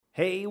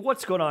Hey,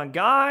 what's going on,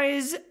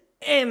 guys?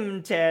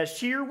 M-Tash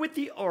here with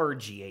the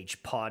RGH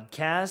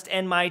podcast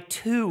and my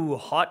two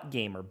hot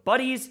gamer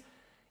buddies.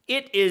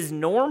 It is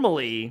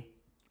normally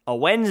a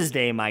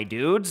Wednesday, my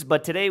dudes,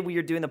 but today we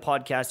are doing the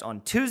podcast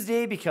on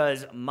Tuesday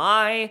because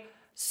my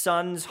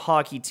son's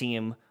hockey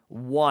team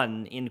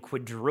won in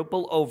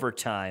quadruple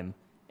overtime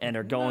and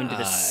are going to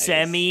the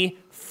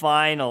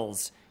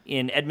semi-finals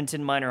in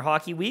Edmonton Minor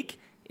Hockey Week.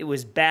 It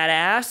was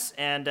badass,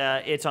 and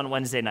it's on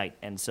Wednesday night,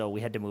 and so we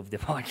had to move the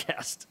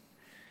podcast.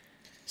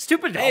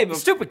 Stupid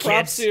kids.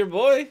 Props to your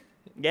boy.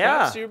 Yeah.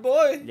 Props to your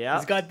boy. Yeah.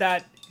 He's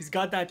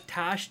got that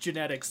Tash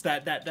genetics,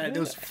 that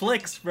those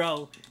flicks,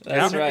 bro.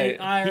 That's right.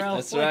 IRL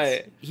That's flicks.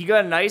 right. He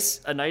got a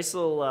nice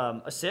little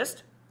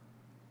assist.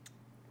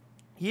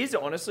 He's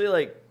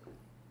honestly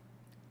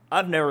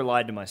I've never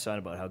lied to my son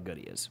about how good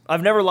he is.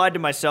 I've never lied to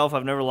myself.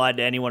 I've never lied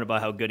to anyone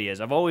about how good he is.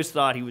 I've always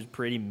thought he was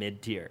pretty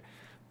mid-tier.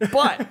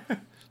 But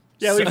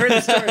Yeah, we've heard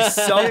the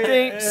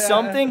story.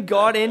 something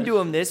got into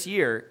him this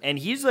year, and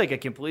he's like a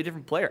completely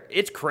different player.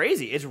 It's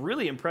crazy. It's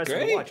really impressive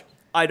to Great. watch.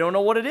 I don't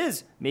know what it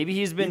is. Maybe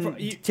he's been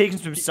taking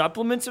some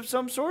supplements of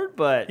some sort,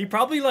 but He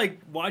probably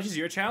watches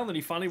your channel, and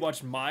he finally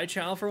watched my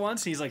channel for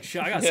once. And he's like,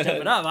 "Shit, I gotta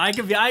step it up. I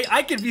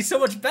could be so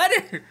much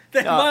better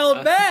than my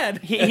old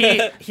man."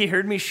 he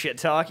heard me shit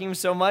talking him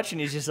so much,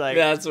 and he's just like,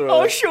 That's right.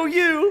 I'll show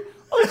you.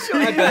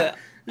 I bet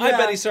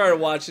Yeah. he started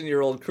watching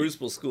your old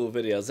Crucible School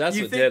videos. That's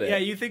You what think, did it. yeah,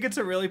 you think it's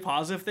a really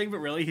positive thing, but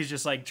really he's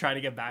just like trying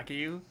to get back at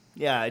you.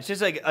 Yeah, it's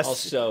just like I'll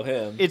show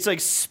him. it's like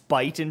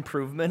spite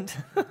improvement.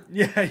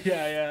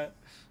 Yeah.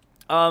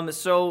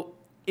 So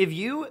if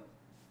you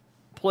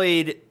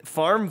played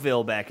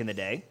Farmville back in the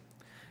day,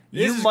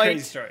 This is a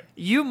crazy story.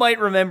 you might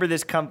remember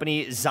this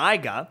company,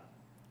 Zyga.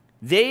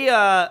 They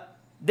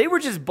were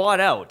just bought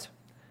out.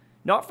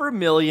 Not for $1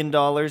 million,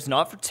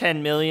 not for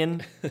 $10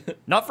 million,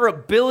 not for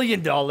 $1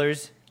 billion,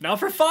 Now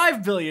for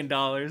 $5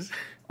 billion.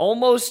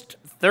 almost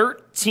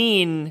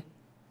 $13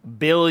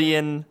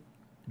 billion.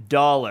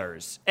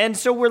 And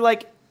so we're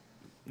like,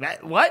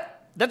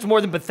 what? That's more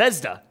than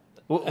Bethesda.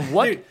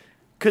 What? Dude,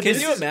 Could Can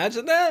this- you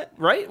imagine that?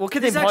 Right? What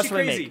could they It's actually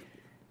possibly crazy. make?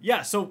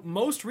 Yeah, so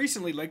most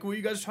recently, like what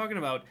you guys are talking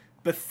about,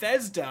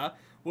 Bethesda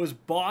was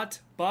bought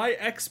by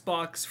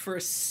Xbox for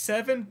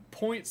 $7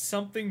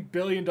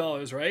 billion,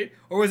 right?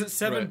 Or was it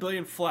seven Right.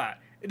 billion flat?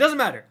 It doesn't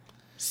matter.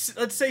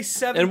 Let's say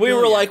 7 And we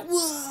were billion. like,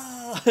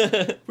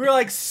 whoa. we were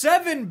like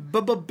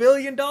 $7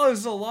 billion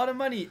is a lot of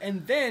money.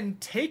 And then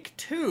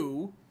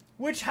Take-Two,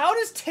 which how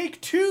does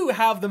Take-Two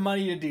have the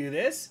money to do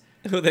this?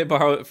 Who they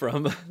borrow it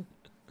from?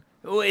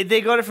 Well, they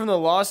got it from the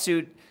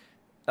lawsuit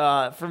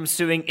from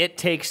suing It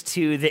Takes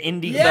Two, the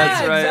indie. Yeah,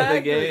 That's right. exactly.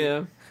 The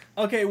game,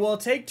 Okay, well,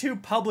 Take-Two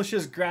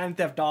publishes Grand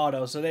Theft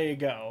Auto, so there you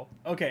go.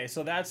 Okay,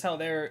 so that's how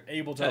they're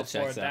able to That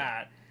afford checks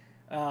out.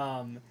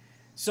 that.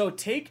 So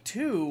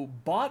Take-Two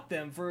bought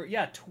them for,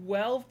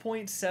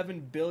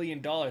 $12.7 billion,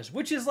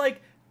 which is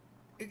like,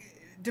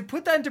 to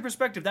put that into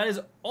perspective, that is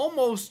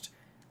almost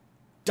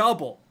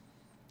double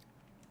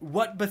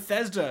what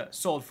Bethesda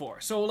sold for.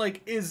 So,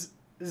 like, is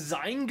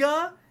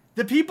Zynga,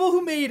 the people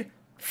who made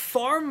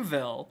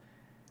Farmville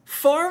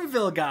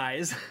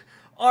guys,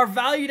 are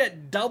valued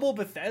at double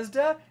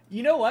Bethesda?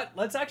 You know what?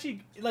 Let's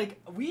actually,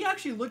 we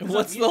actually looked this up.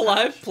 What's the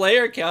live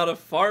player count of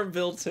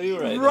Farmville 2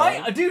 right now?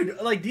 Right, dude,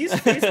 like these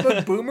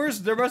Facebook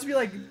boomers, there must be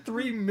like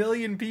 3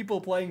 million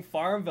people playing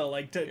Farmville,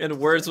 And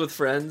Words with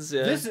Friends,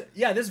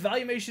 yeah. this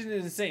valuation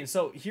is insane.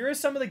 So here are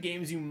some of the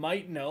games you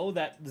might know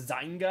that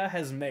Zynga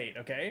has made,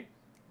 okay?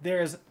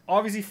 There's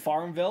obviously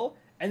Farmville,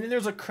 and then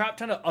there's a crap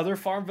ton of other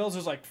Farmvilles.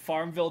 There's like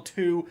Farmville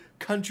 2,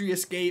 Country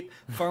Escape,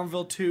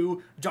 Farmville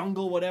 2,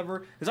 Jungle,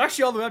 whatever. There's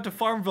actually all the way up to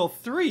Farmville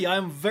 3.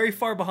 I'm very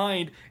far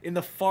behind in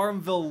the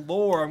Farmville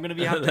lore. I'm going to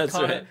be having That's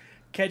to right.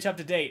 catch up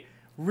to date.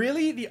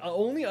 Really, the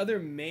only other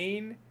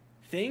main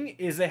thing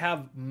is they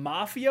have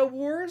Mafia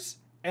Wars,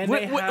 and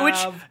they have...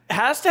 Which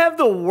has to have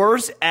the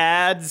worst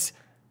ads.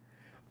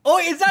 Oh,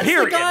 is that the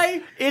Period.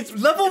 guy? It's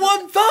Level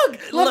 1 Thug!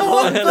 Level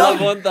 1 Thug! Love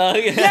one thug.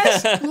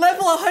 Yes!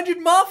 Level 100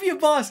 Mafia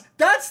Boss!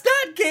 That's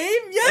that game!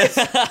 Yes!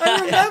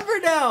 I remember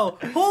now!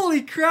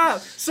 Holy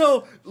crap!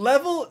 So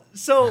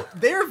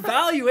their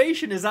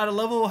valuation is at a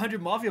level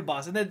 100 Mafia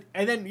Boss. And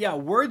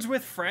then Words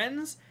with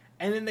Friends,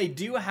 and then they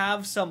do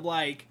have some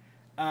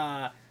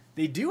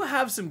they do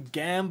have some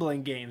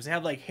gambling games. They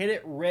have like Hit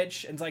It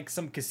Rich and like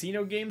some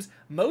casino games.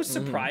 Most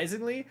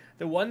surprisingly,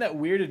 the one that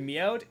weirded me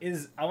out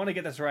is, I want to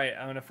get this right.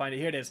 I'm going to find it.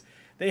 Here it is.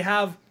 They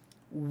have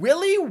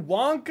Willy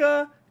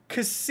Wonka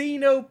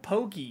Casino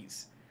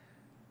Pokies.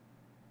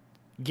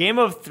 Game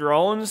of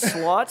Thrones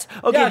slots.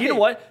 Okay, Yeah, you know okay.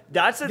 what?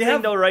 That's the They thing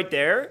have though right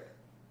there.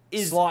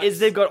 slots. Is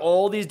they've got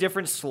all these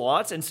different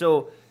slots, and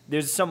so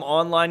there's some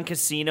online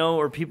casino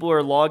or people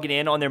are logging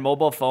in on their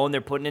mobile phone,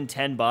 they're putting in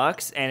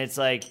 $10 and it's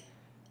like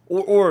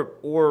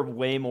or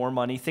way more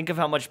money. Think of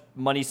how much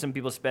money some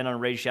people spend on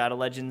Raid Shadow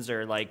Legends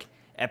or like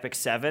Epic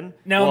 7.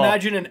 Now Well,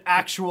 imagine an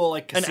actual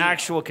like casino. an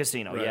actual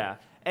casino, Right. yeah.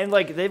 And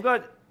like they've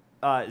got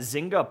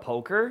Zynga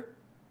Poker,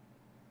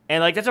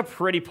 and like that's a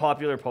pretty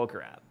popular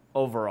poker app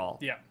overall.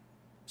 Yeah.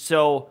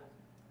 So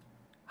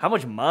How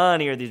much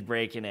money are these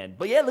breaking in?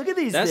 But yeah, look at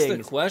these That's things.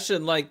 the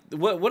question. Like,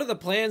 what are the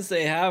plans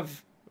they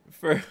have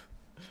for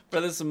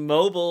this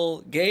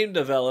mobile game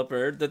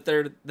developer that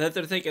they're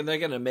thinking they're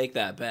gonna make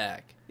that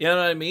back? You know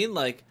what I mean?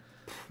 Like,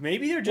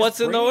 maybe they're just what's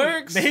in the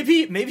works?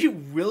 Maybe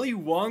Willy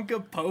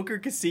Wonka Poker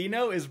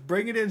Casino is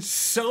bringing in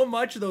so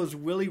much of those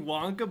Willy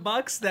Wonka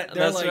bucks that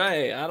they're That's like,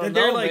 right. I don't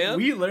they're know, like, man.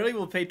 we literally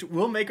will pay.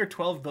 We'll make our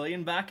 12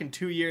 billion back in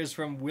 2 years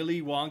from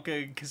Willy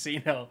Wonka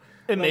Casino.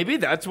 And maybe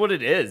that's what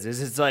it is.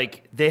 It's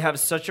like they have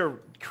such a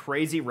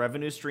crazy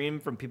revenue stream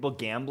from people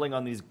gambling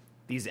on these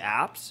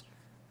apps,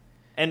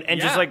 and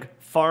just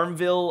like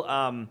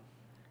Farmville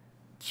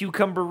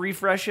cucumber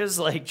refreshes,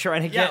 like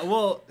trying to get. Yeah,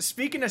 well,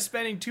 speaking of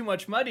spending too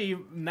much money,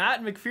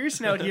 Matt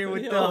McPherson out here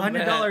with the Yo,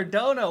 $100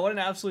 dono. What an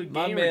absolute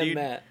My gamer, man, dude.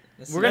 Matt.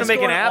 We're gonna make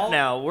an app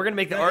now. We're gonna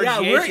make the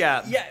RGH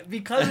app. Yeah,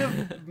 because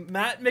of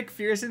Matt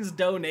McPherson's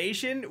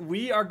donation,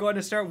 we are going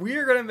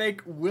to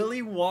make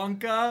Willy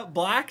Wonka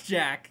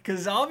Blackjack,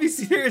 because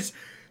obviously there's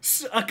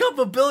a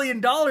couple $1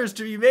 billion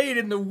to be made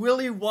in the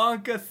Willy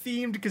Wonka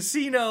themed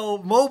casino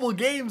mobile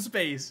game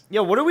space.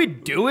 Yo, what are we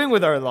doing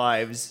with our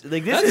lives?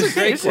 Like this That's is a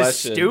great this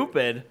question. is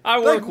stupid. I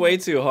work Like, way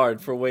too hard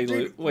for way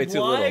too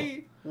little.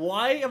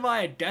 Why am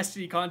I a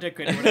Destiny content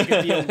creator when I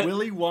could be a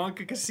Willy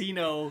Wonka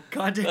casino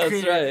content That's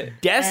creator?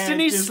 right.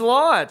 Destiny And just-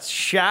 slots,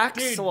 Shaq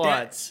Dude,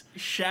 slots.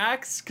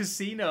 Shaq's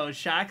casino,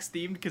 Shaq's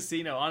themed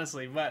casino,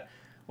 honestly. But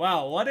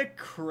wow, what a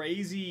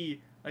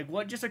crazy,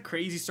 just a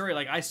crazy story.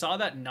 Like, I saw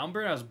that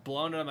number and I was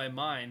blown out of my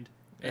mind.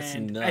 That's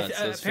and nuts,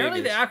 those apparently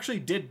they figures. actually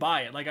did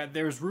buy it. Like,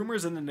 there was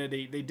rumors, and then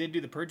they did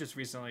do the purchase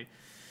recently.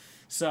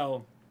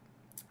 So,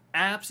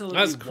 absolutely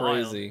That's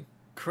wild. crazy.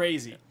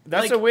 Crazy.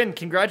 That's Like, a win.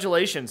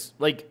 Congratulations.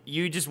 Like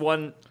you just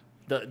won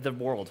the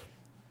world.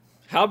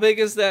 How big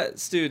is that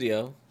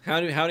studio? How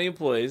many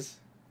employees?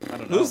 I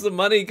don't know. Who's the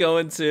money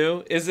going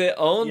to? Is it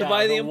owned Yeah,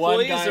 by the the one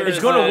employees, guy- or It's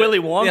is going to it- Willy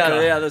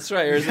Wonka. Yeah, that's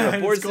right. Or is it a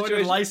board it's going to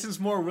situation? license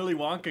more Willy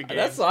Wonka games.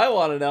 That's what I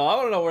want to know. I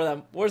want to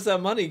know where's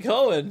that money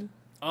going?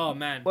 Oh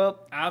man. Well,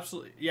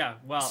 absolutely. Yeah.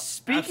 Well,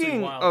 speaking absolutely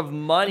wild. of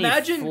money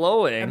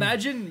flowing,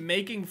 Imagine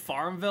making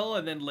Farmville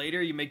and then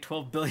later you make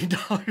 $12 billion.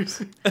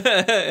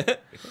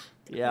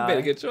 yeah. Made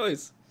a good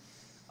choice.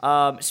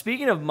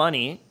 Speaking of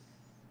money,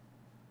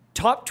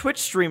 top Twitch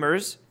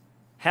streamers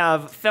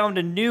have found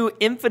a new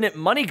infinite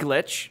money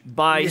glitch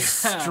by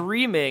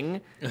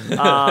streaming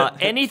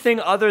anything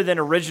other than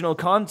original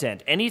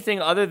content, anything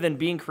other than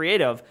being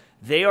creative.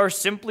 They are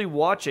simply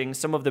watching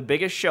some of the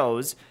biggest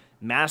shows,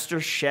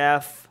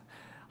 MasterChef,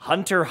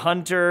 Hunter x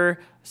Hunter.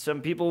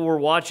 Some people were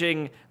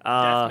watching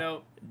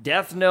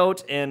Death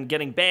Note and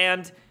getting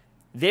banned.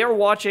 They are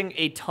watching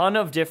a ton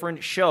of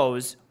different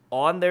shows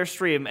on their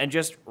stream and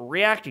just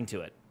reacting to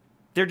it.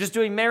 They're just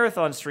doing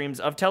marathon streams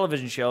of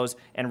television shows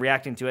and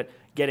reacting to it,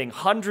 getting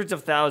hundreds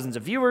of thousands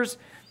of viewers,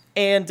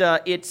 and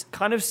it's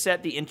kind of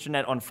set the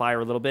internet on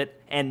fire a little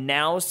bit, and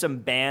now some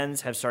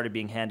bans have started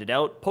being handed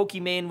out.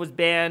 Pokimane was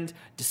banned,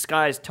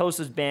 Disguised Toast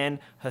was banned,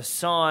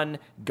 Hassan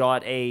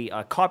got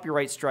a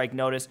copyright strike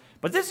notice,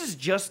 but this is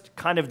just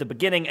kind of the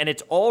beginning, and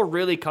it's all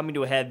really coming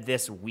to a head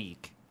this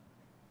week.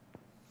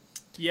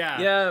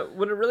 Yeah,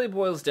 when it really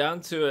boils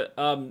down to it,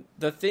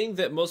 the thing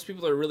that most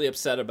people are really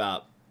upset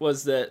about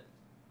was that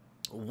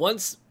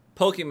once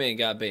Pokimane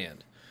got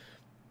banned,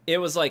 it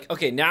was like,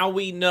 okay, now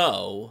we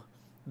know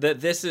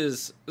that this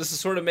is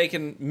sort of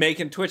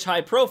making Twitch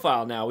high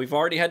profile now. We've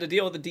already had to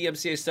deal with the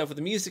DMCA stuff with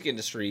the music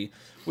industry.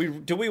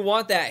 Do we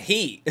want that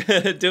heat?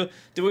 do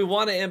we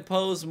want to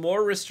impose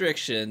more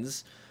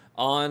restrictions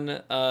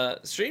on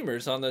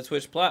streamers on the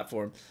Twitch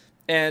platform?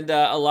 And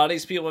a lot of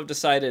these people have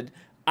decided,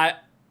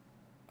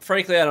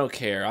 frankly, I don't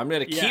care. I'm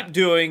gonna keep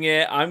doing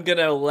it. I'm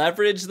gonna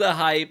leverage the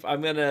hype.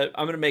 I'm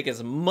gonna make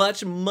as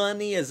much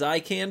money as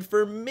I can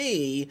for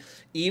me,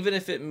 even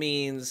if it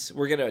means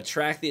we're gonna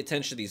attract the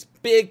attention of these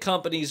big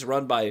companies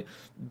run by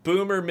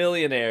boomer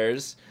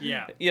millionaires.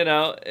 Yeah, you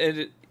know,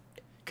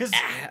 because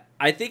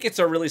I think it's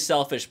a really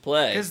selfish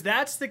play. Because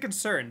that's the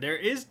concern. There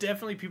is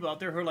definitely people out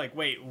there who are like,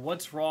 wait,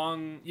 what's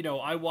wrong? You know,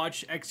 I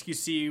watch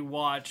XQC,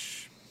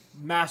 watch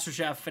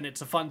MasterChef, and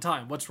it's a fun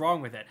time. What's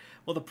wrong with it?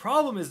 Well, the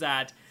problem is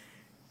that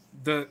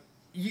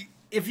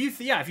if you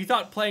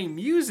thought playing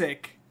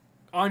music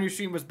on your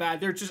stream was bad,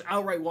 they're just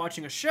outright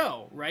watching a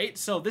show, right?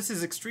 So this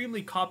is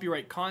extremely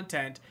copyright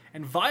content,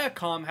 and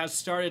Viacom has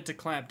started to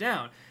clamp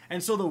down.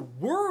 And so the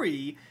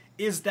worry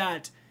is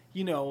that,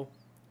 you know,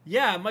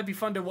 yeah, it might be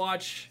fun to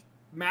watch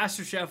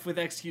MasterChef with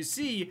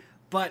XQC,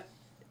 but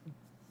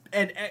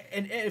and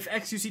if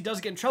XQC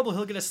does get in trouble,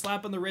 he'll get a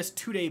slap on the wrist,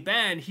 2-day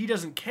ban. He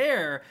doesn't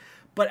care.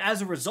 But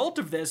as a result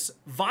of this,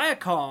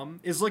 Viacom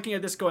is looking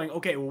at this going,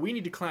 okay, well, we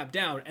need to clamp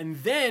down. And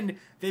then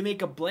they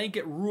make a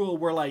blanket rule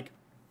where, like,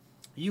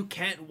 you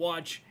can't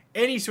watch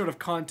any sort of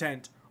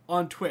content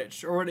on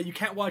Twitch, or you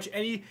can't watch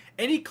any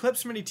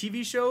clips from any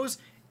TV shows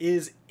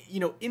is, you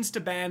know,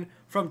 insta-ban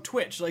from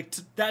Twitch. Like,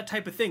 that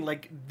type of thing.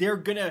 Like, they're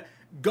gonna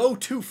go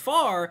too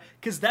far,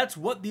 because that's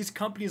what these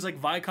companies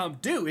like Viacom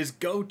do, is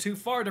go too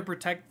far to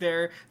protect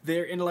their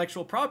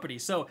intellectual property.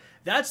 So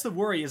that's the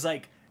worry, is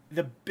like,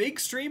 the big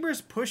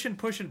streamers push and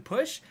push and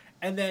push,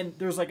 and then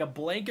there's like a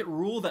blanket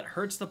rule that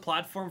hurts the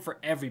platform for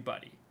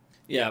everybody.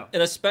 Yeah,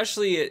 and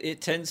especially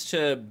it tends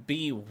to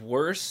be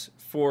worse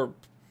for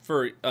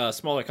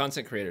smaller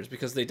content creators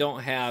because they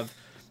don't have,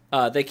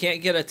 they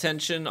can't get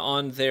attention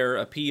on their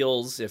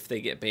appeals if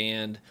they get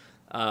banned.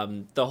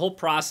 The whole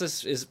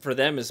process for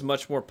them is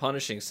much more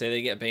punishing. Say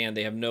they get banned,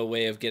 they have no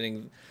way of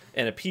getting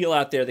an appeal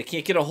out there. They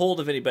can't get a hold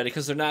of anybody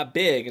because they're not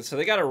big, and so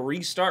they got to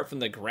restart from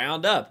the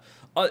ground up.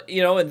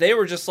 And they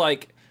were just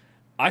like,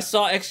 I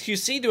saw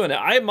XQC doing it.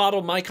 I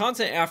modeled my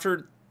content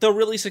after the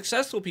really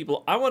successful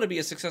people. I want to be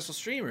a successful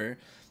streamer.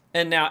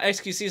 And now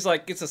XQC's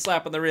like, gets a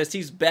slap on the wrist.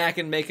 He's back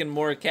and making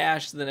more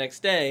cash the next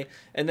day.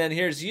 And then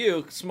here's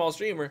you, small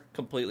streamer,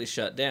 completely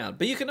shut down.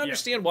 But you can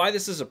understand why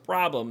this is a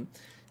problem.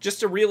 Just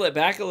to reel it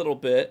back a little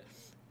bit,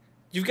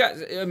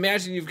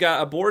 imagine you've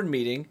got a board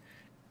meeting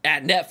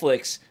at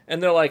Netflix,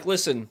 and they're like,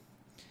 listen,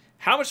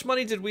 how much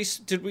money did we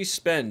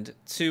spend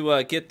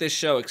to get this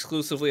show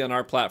exclusively on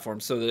our platform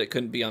so that it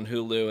couldn't be on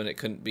Hulu and it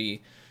couldn't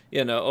be,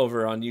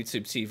 over on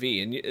YouTube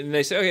TV? And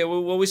they say, okay,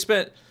 well, we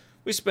spent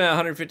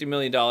 $150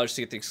 million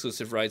to get the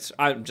exclusive rights.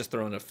 I'm just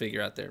throwing a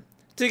figure out there.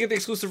 To get the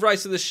exclusive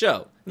rights to this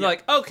show. And they're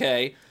like,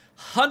 okay,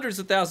 hundreds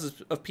of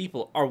thousands of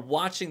people are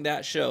watching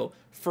that show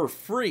for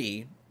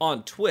free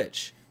on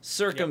Twitch,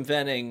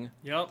 circumventing.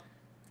 Yep.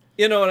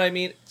 You know what I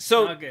mean?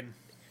 Not good.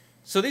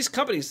 So these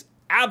companies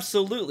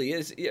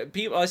absolutely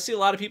people. I see a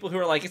lot of people who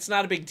are like, it's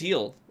not a big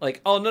deal.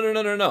 Like, oh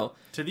no.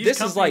 To these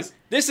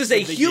this is a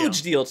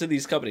huge deal to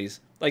these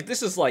companies. Like,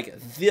 this is like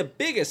the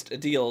biggest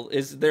deal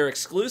is their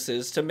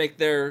exclusives to make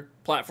their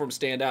platform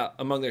stand out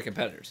among their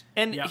competitors.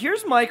 And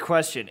here's my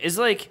question: is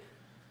like,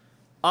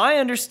 I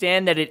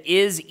understand that it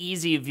is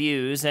easy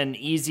views and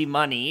easy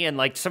money, and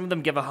like some of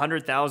them give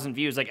 100,000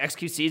 views. Like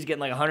XQC is getting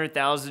like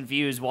 100,000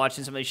 views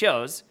watching some of these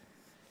shows,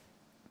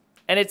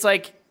 and it's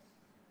like,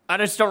 I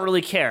just don't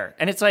really care.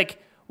 And it's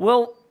like,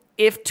 well,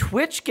 if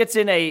Twitch gets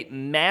in a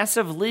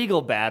massive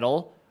legal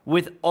battle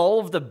with all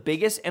of the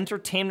biggest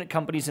entertainment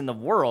companies in the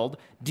world,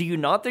 do you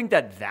not think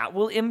that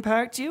will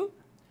impact you?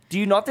 Do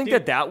you not think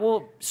that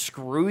will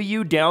screw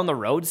you down the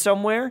road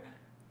somewhere?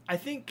 I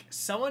think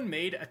someone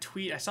made a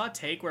tweet. I saw a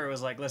take where it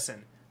was like,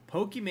 listen,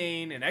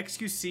 Pokimane and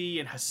XQC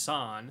and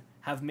Hassan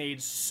have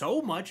made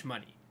so much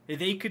money that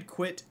they could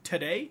quit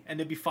today and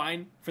they'd be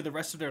fine for the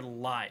rest of their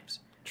lives.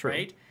 True.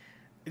 Right?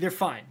 They're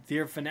fine.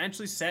 They're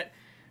financially set,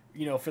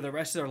 for the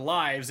rest of their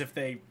lives if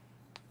they,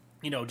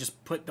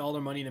 just put all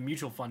their money in a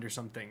mutual fund or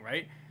something,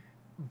 right?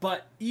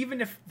 But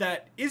even if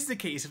that is the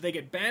case, if they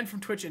get banned from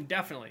Twitch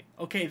indefinitely,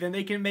 okay, then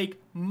they can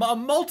make a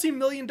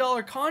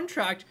multi-million-dollar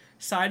contract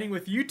signing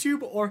with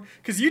YouTube, or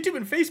because YouTube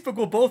and Facebook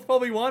will both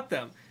probably want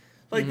them.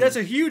 Like, that's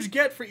a huge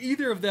get for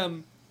either of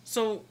them.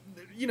 So,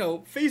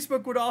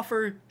 Facebook would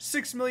offer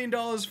 $6 million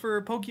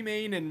for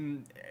Pokimane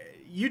and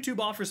YouTube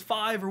offers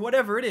 5 or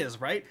whatever it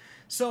is, right?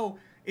 So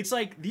it's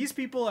like these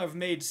people have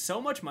made so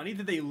much money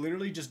that they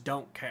literally just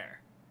don't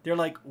care. They're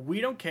like,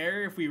 we don't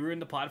care if we ruin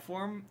the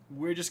platform.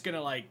 We're just going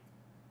to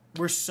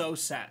we're so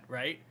set,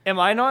 right? Am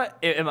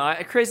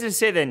I crazy to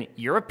say then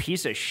you're a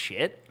piece of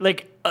shit?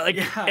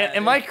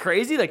 Am I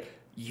crazy? Like,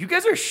 you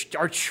guys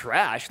are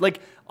trash.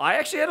 Like, I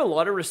actually had a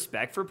lot of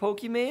respect for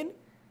Pokimane,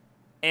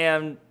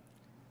 and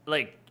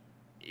like,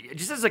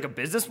 just as like a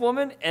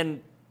businesswoman,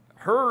 and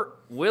her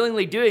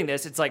willingly doing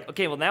this, it's like,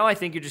 okay, well now I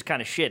think you're just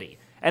kind of shitty.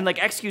 And like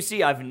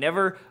XQC,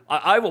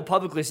 I will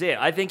publicly say it.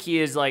 I think he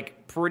is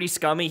like pretty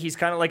scummy. He's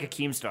kind of like a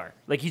Keemstar.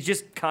 Like, he's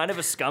just kind of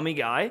a scummy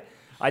guy.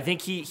 I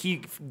think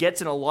he gets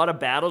in a lot of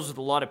battles with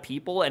a lot of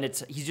people, and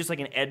he's just like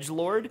an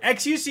edgelord.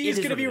 XQC is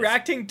going to be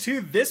reacting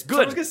to this. Good.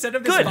 Someone's going to send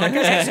him this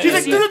podcast.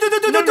 He's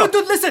like, no,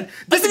 listen.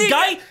 This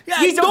guy,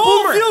 he's a no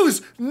boomer.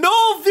 views.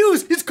 No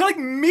views. He's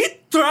calling me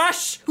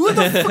trash. Who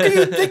the fuck do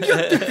you think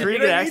you're doing? Pretty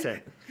good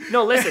accent.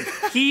 No, listen.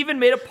 He even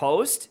made a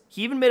post,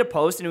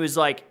 and it was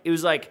like,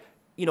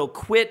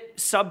 quit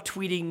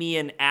subtweeting me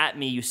and at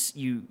me,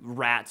 you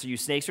rats or you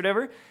snakes or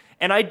whatever.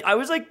 And I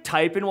was like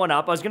typing one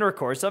up. I was going to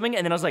record something,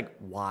 and then I was like,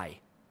 why?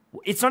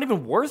 It's not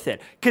even worth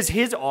it, because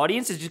his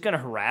audience is just going to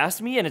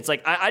harass me, and it's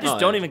like, I just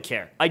don't even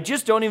care. I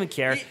just don't even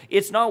care.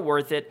 It's not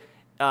worth it.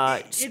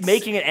 It's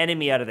making an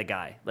enemy out of the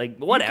guy. Like,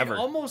 whatever.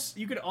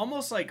 You could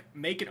almost like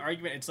make an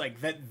argument. It's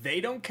like that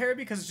they don't care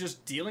because it's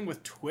just dealing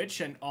with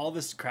Twitch and all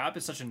this crap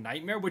is such a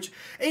nightmare. Which,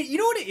 you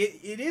know what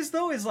it is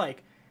though, is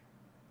like,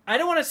 I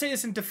don't want to say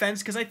this in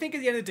defense, because I think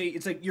at the end of the day,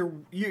 it's like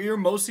you're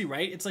mostly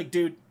right. It's like,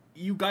 dude,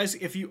 you guys,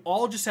 if you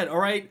all just said, all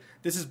right,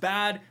 this is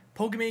bad,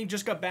 Pokimane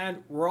just got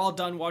banned, we're all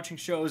done watching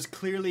shows,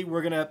 clearly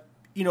we're gonna,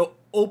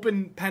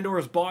 open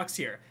Pandora's box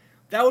here.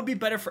 That would be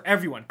better for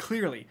everyone,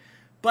 clearly.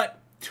 But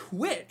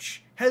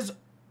Twitch has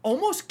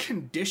almost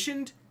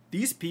conditioned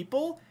these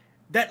people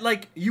that,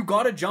 like, you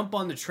gotta jump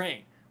on the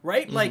train,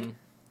 right? Mm-hmm. Like,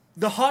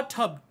 the hot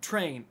tub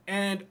train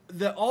and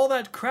all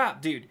that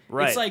crap, dude.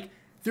 Right. It's like,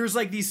 there's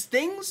like these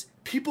things,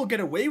 people get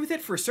away with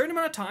it for a certain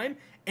amount of time,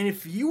 and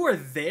if you are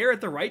there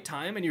at the right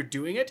time and you're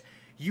doing it,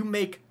 you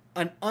make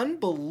an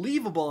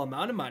unbelievable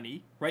amount of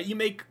money, right? You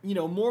make,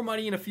 more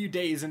money in a few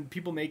days than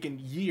people make in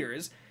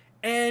years.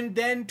 And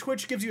then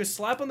Twitch gives you a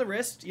slap on the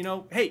wrist,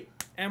 hey,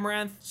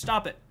 Amaranth,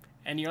 stop it.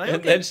 and you're like, And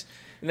okay.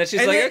 then she's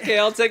And like, then- okay,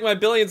 I'll take my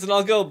billions and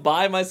I'll go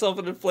buy myself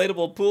an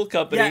inflatable pool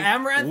company. Yeah,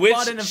 Amaranth which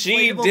bought an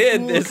she inflatable did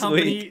pool this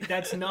company. week.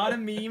 That's not a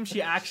meme.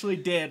 She actually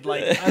did.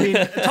 Like, I mean,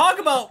 talk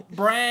about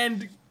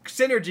brand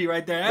synergy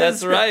right there.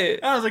 That's right.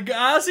 I was like,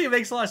 honestly, it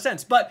makes a lot of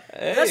sense. But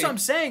that's Hey. what I'm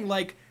saying.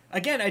 Like,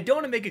 again, I don't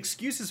want to make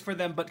excuses for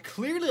them, but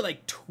clearly,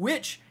 like,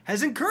 Twitch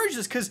has encouraged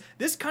this because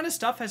this kind of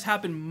stuff has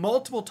happened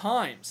multiple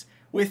times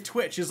with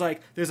Twitch. Is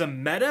like, there's a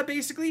meta,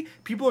 basically.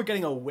 People are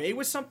getting away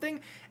with something.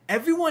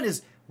 Everyone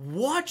is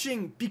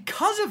watching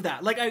because of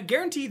that. Like, I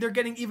guarantee they're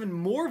getting even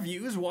more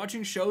views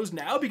watching shows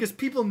now because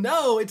people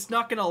know it's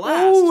not going to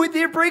last. Oh,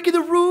 they're breaking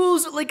the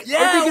rules. Like, are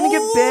Yeah, they going to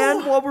get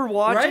banned ooh. while we're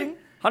watching?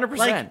 Right? 100%.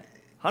 Like, 100%.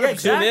 yeah, Tune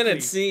exactly. in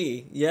and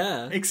see.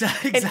 Yeah.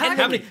 Exactly. And How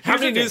many Here's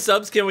the new thing.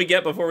 subs can we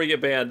get before we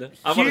get banned?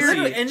 I want to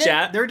Literally, see. and then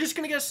Chat. they're just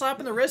gonna get a slap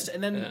in the wrist,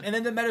 and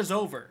then the meta's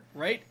over,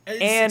 right?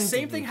 And-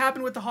 Same thing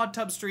happened with the hot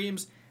tub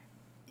streams.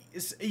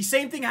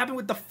 Same thing happened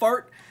with the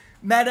fart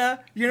meta.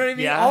 You know what I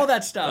mean? Yeah. All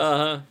that stuff.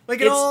 Uh-huh. Like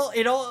It's-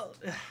 it all.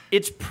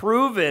 It's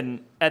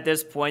proven at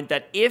this point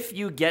that if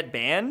you get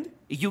banned,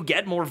 you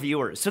get more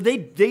viewers. So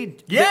they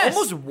Yes.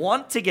 almost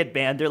want to get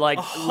banned. They're like,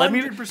 let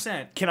me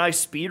 100%. Can I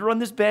speed run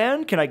this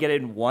ban? Can I get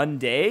it in one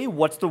day?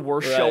 What's the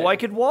worst show Right. I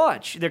could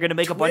watch? They're gonna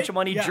make a bunch of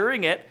money yeah.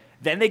 during it.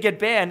 Then they get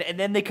banned, and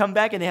then they come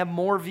back and they have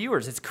more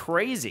viewers. It's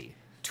crazy.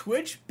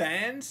 Twitch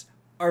bans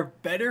are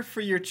better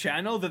for your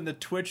channel than the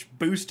Twitch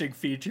boosting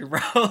feature, bro.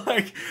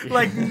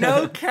 like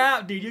no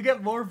cap, dude. You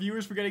get more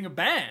viewers for getting a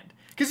ban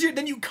because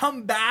then you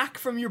come back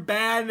from your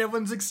ban and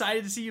everyone's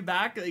excited to see you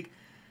back. Like,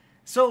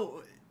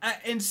 so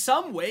in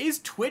some ways,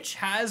 Twitch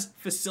has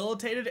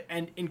facilitated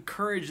and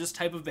encouraged this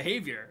type of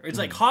behavior. It's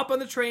like hop on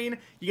the train,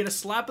 you get a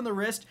slap on the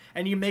wrist,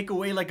 and you make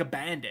away like a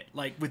bandit,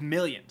 like with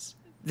millions.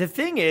 The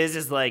thing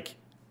is like,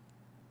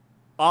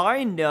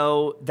 I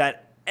know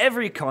that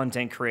every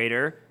content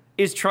creator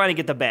is trying to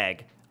get the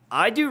bag.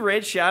 I do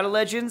Raid Shadow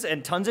Legends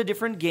and tons of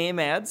different game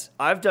ads.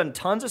 I've done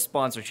tons of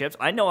sponsorships.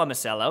 I know I'm a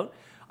sellout.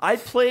 I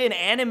play an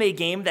anime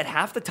game that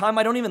half the time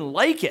I don't even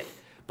like it,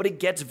 but it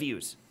gets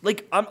views.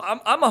 Like, I'm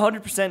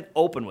 100%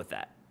 open with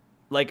that.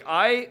 Like,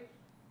 I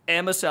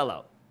am a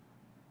sellout.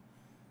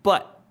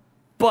 But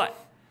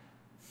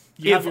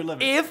You have your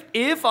limits.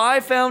 if I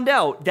found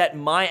out that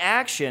my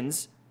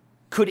actions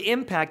could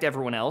impact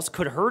everyone else,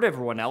 could hurt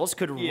everyone else,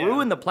 could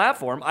ruin the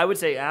platform, I would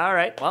say, all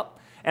right, well,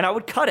 and I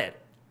would cut it.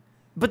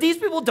 But these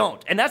people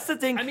don't, and that's the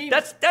thing. I mean-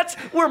 that's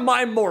where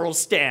my morals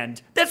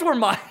stand. That's where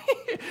my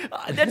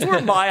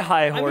my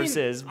high horse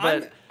mean, is.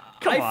 But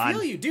come on, I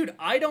feel you, dude.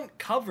 I don't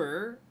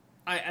cover.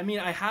 I mean,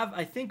 I have.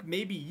 I think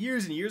maybe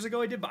years and years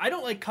ago I did, but I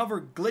don't like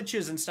cover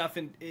glitches and stuff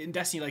in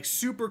Destiny, like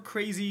super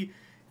crazy,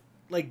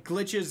 like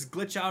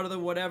glitch out of the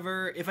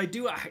whatever. If I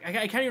do, I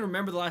can't even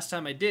remember the last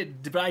time I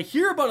did. But I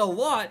hear about a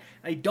lot.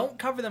 I don't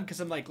cover them because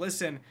I'm like,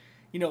 listen,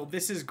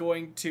 this is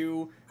going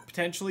to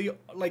potentially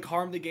like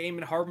harm the game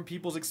and harm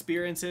people's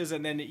experiences,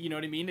 and then you know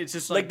what I mean. It's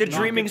just like the not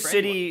Dreaming good for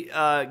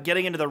anyone. City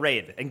getting into the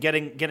raid and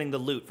getting the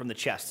loot from the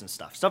chests and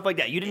stuff like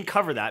that. You didn't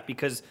cover that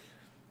because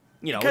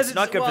Because it's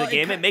not good for well, the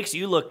game. it It makes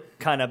you look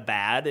kind of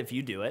bad if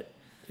you do it.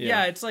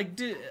 Yeah, it's like,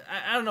 dude,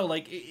 I don't know.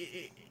 Like,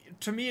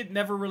 to me, it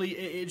never really.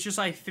 It's just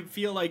I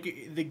feel like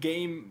the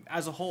game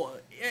as a whole.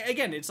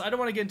 Again, I don't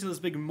want to get into this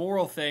big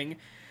moral thing,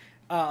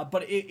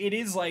 but it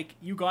is like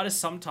you got to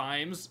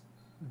sometimes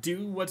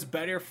do what's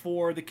better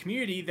for the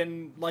community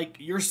than like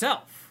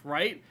yourself,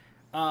 right?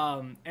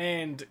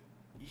 And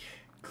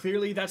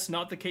clearly, that's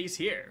not the case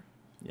here.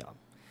 Yeah.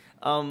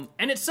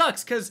 And it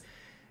sucks because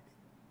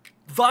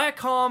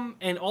Viacom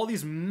and all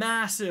these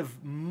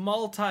massive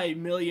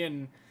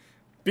multi-million,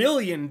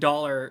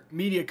 billion-dollar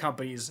media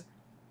companies,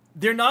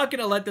 they're not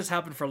going to let this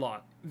happen for long.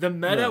 The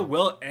meta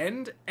will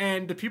end,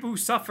 and the people who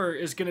suffer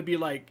is going to be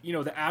like,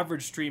 the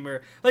average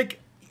streamer. Like,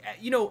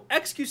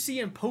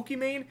 XQC and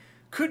Pokimane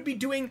could be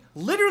doing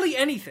literally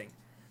anything.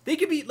 They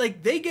could be,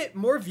 like, they get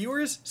more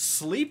viewers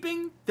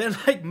sleeping than,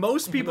 like,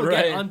 most people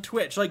Right. get on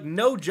Twitch. Like,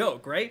 no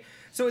joke, right?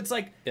 So it's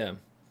like, Yeah.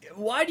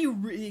 why do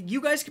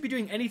you guys could be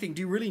doing anything?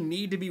 Do you really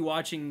need to be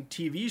watching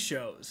TV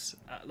shows?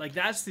 Like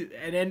that's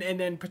and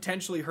then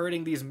potentially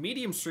hurting these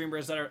medium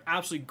streamers that are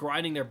absolutely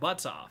grinding their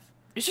butts off.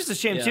 It's just a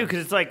shame Yeah. too, because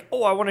it's like,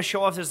 oh, I want to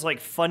show off this like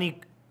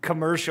funny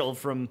commercial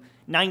from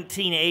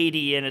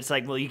 1980, and it's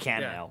like, well, you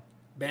can't Yeah. now.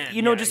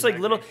 Man, Just like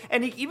little,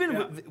 and even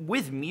Yeah.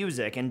 with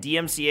music and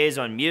DMCA's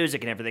on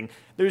music and everything,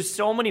 there's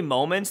so many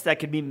moments that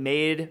could be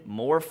made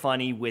more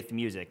funny with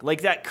music.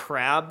 Like that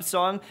Crab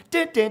song,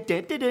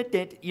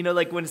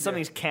 like when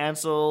something's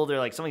canceled or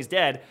like something's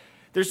dead.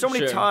 There's so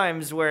many Sure.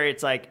 times where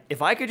it's like,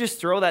 if I could just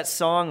throw that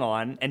song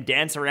on and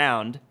dance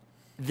around,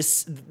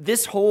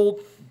 this whole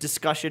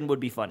discussion would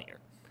be funnier.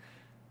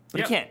 But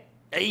Yeah. you can't.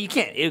 You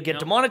can't. It'll get No.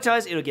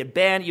 demonetized. It'll get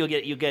banned. You'll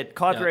get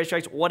copyright Yeah.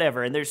 strikes.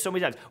 Whatever. And there's so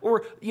many times,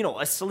 or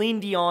a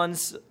Celine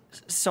Dion's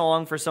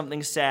song for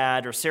something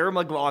sad, or Sarah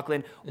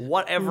McLachlan,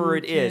 whatever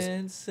it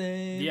is.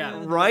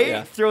 Yeah. Right?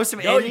 Yeah. Throw some.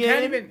 No, you Enya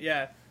can't in. even.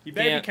 Yeah. You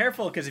better Can't. be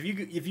careful because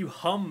if you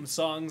hum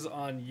songs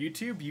on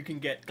YouTube, you can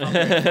get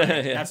copyright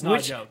claim. That's not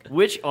a joke.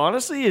 Which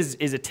honestly is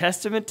a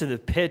testament to the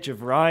pitch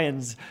of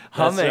Ryan's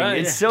humming. right.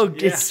 It's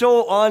Yeah.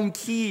 so on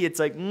key. It's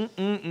like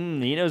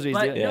he knows what he's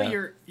But doing. no,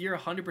 Yeah. you're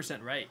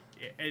 100% right.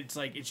 It's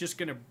like it's just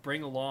gonna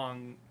bring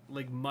along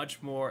like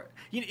much more.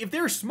 If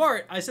they were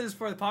smart, I said this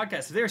before the podcast.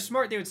 If they were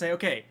smart, they would say,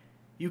 okay,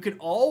 you can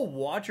all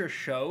watch our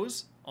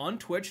shows on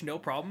Twitch, no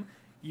problem.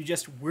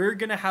 We're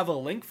gonna have a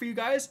link for you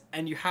guys,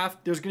 and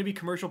there's gonna be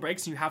commercial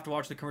breaks, and you have to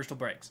watch the commercial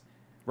breaks,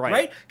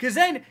 right? Because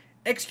then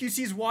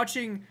XQC's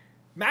watching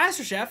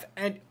MasterChef,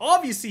 and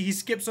obviously he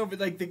skips over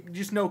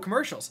just no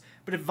commercials.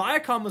 But if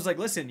Viacom was like,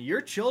 listen,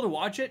 you're chill to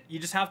watch it, you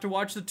just have to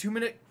watch the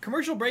 2-minute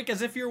commercial break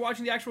as if you're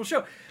watching the actual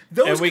show.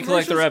 And we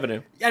collect the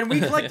revenue. And we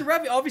collect the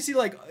revenue. Obviously,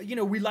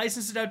 we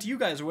license it out to you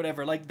guys or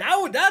whatever. Like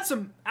that's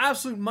an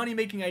absolute money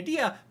making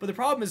idea. But the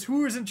problem is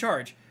who is in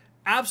charge?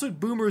 Absolute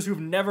boomers who've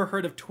never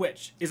heard of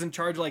Twitch is in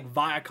charge of like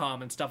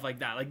Viacom and stuff like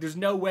that. Like there's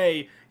no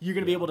way you're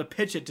gonna be able to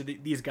pitch it to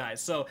these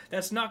guys. So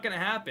that's not gonna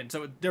happen.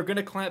 So they're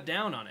gonna clamp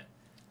down on it.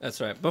 That's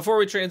right. Before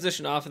we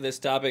transition off of this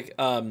topic,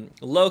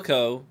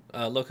 Loco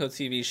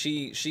TV,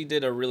 she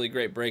did a really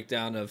great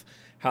breakdown of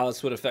how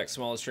this would affect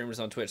smaller streamers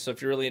on Twitch. So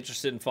if you're really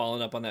interested in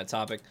following up on that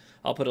topic,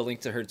 I'll put a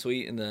link to her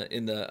tweet in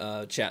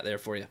the chat there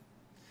for you.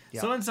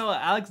 Yeah. So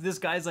Alex, this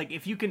guy's like,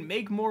 if you can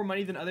make more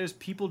money than others,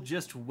 people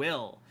just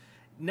will.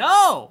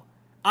 No!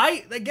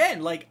 I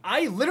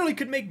literally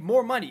could make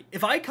more money.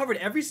 If I covered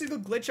every single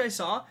glitch I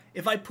saw,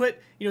 if I put,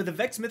 the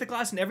Vex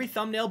Mythoclast in every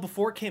thumbnail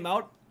before it came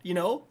out,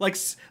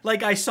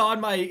 like I saw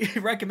in my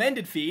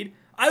recommended feed,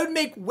 I would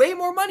make way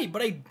more money,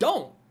 but I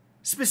don't.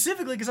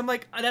 Specifically because I'm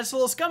like, that's a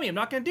little scummy. I'm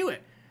not going to do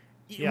it.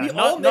 Yeah,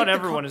 not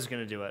everyone is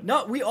going to do it.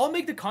 No, we all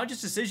make the conscious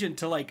decision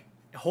to like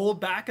hold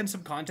back on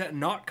some content,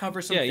 not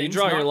cover some things. Yeah, you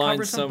draw your not line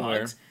cover some somewhere.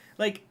 bugs.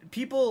 Like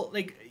people,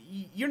 you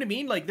know what I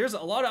mean? Like there's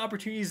a lot of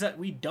opportunities that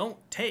we don't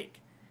take,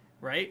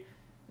 right?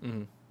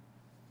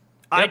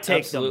 I Yep, take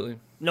absolutely.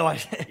 them. No,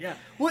 I. Yeah.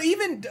 Well,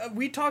 even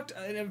we talked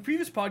in a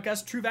previous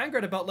podcast, True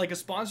Vanguard, about like a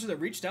sponsor that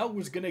reached out,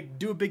 was gonna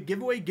do a big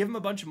giveaway, give him a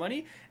bunch of money,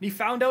 and he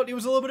found out it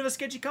was a little bit of a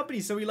sketchy company,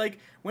 so he like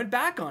went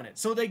back on it.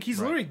 So like he's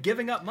literally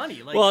giving up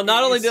money. Like, Well,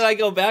 not only did I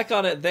go back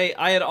on it,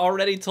 I had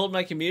already told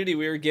my community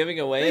we were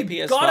giving away a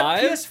PS5. got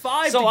a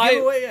PS5 to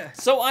give away. Yeah.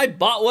 So I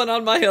bought one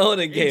on my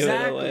own and gave it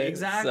Exactly, away.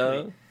 exactly.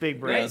 So,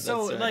 Big brain. Right. Yeah,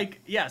 So that's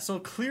right. so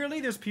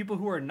clearly there's people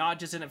who are not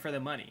just in it for the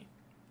money.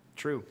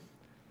 True.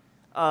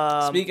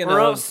 Speaking or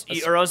of-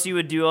 else you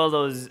would do all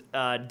those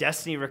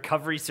Destiny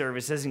recovery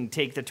services and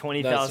take the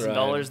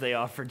 $20,000 they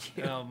offered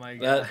you. Oh my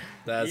god.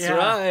 That's Yeah.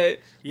 right.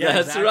 Yeah,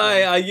 That's exactly.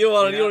 right. You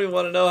Yeah. don't even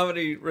want to know how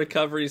many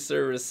recovery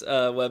service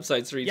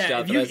websites reached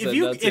out that I said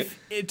no to.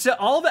 To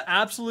all the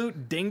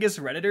absolute dingus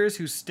redditors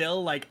who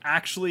still like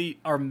actually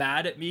are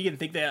mad at me and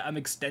think that I'm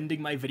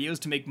extending my videos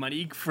to make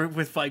money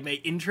with like my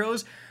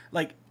intros,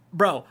 like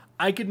bro,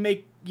 I could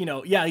make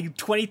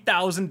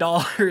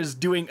 $20,000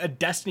 doing a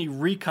Destiny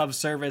recov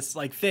service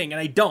like thing, and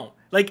I don't.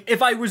 Like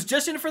if I was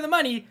just in it for the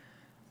money,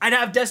 I'd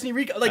have Destiny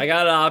recov. Like I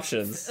got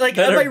options. like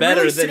better, am I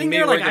better really than sitting me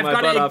there like working I've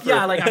my butt off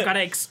got to for- I've got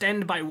to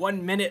extend by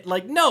 1 minute?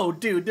 Like no,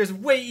 dude, there's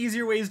way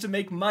easier ways to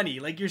make money.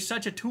 Like you're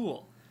such a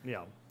tool.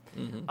 Yeah.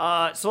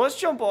 So let's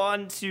jump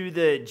on to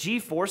the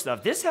G4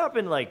 stuff. This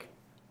happened like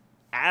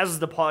as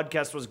the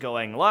podcast was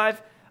going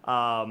live.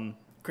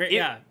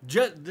 Great,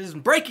 this is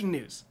breaking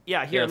news.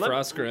 Yeah, here. Yeah,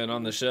 Frostgrin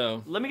on the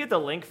show. Let me get the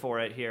link for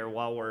it here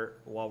while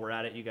we're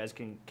at it. You guys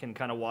can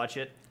kind of watch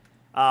it.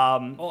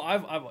 Oh,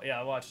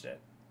 I watched it.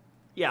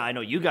 Yeah, I know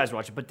you guys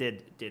watch it, but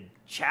did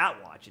chat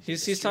watch it?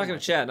 He's talking to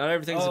chat. Not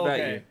everything's about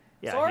you.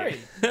 Yeah, Sorry.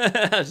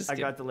 Just I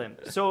kidding. got the limb.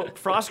 So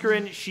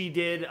Frostgrin, she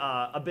did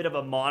a bit of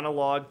a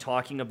monologue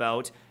talking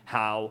about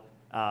how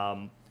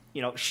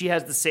she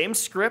has the same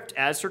script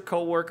as her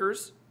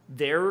coworkers.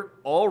 They're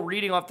all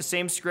reading off the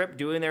same script,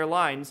 doing their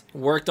lines.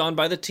 Worked on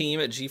by the team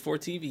at G4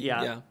 TV.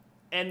 Yeah.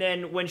 And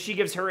then when she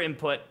gives her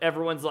input,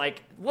 everyone's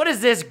like, "What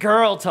is this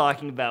girl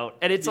talking about?"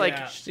 And it's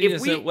like, She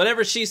doesn't-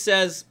 whatever she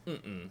says,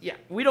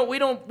 we don't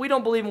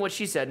believe in what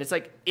she said. And it's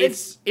like,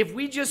 if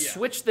we just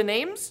switch the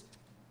names,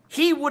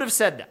 he would have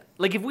said that.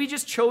 Like if we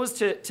just chose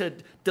to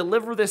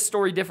deliver this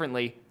story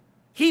differently,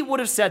 he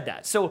would have said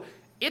that. So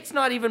it's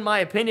not even my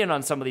opinion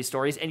on some of these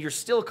stories, and you're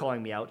still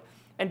calling me out.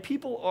 And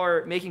people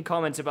are making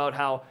comments about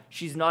how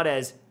she's not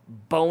as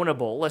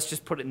bonable, let's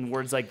just put it in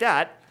words like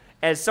that,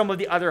 as some of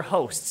the other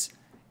hosts.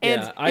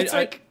 And Yeah, it's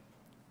like,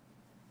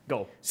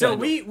 go. So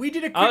Go. we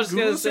did a I quick was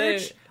gonna Google say-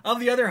 search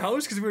of the other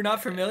hosts because we were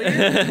not familiar.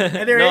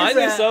 And there No, is I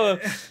think so.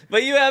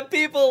 But you have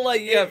people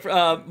like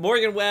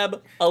Morgan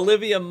Webb,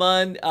 Olivia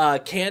Munn,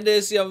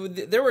 Candace.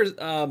 There were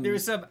There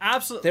was some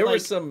absolute. There were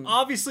like, some-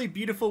 obviously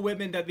beautiful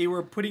women that they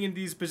were putting in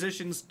these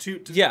positions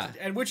to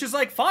and which is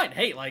like fine.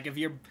 Hey, like if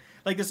you're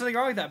like there's nothing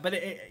wrong with that. But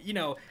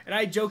and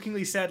I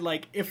jokingly said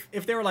like if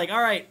they were like,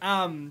 all right,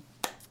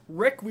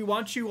 Rick, we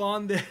want you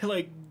on the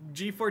like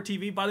G4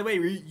 TV. By the way,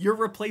 you're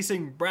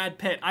replacing Brad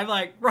Pitt. I'm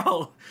like,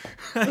 bro,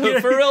 for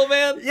real,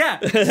 man. yeah.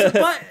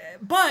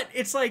 But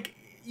it's like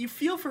you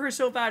feel for her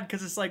so bad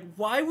because it's like,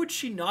 why would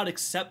she not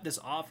accept this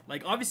offer?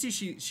 Like, obviously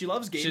she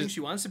loves gaming, she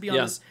wants to be on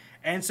this,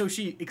 and so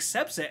she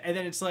accepts it, and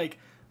then it's like,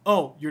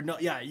 oh, you're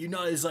not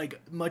as like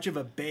much of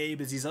a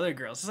babe as these other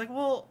girls. It's like,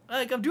 well,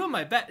 like I'm doing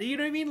my best. You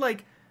know what I mean?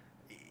 Like,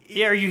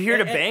 yeah, are you here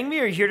to bang me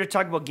or are you here to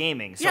talk about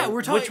gaming? So yeah,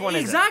 we're talking. Which one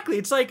is exactly?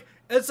 It's like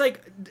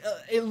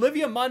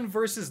Olivia Munn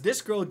versus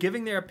this girl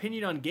giving their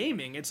opinion on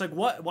gaming. It's like,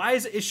 what? Why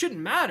is it? It shouldn't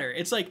matter.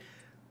 It's like,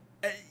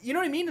 you know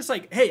what I mean? It's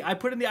like, hey, I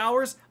put in the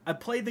hours. I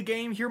played the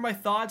game. Here are my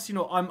thoughts. You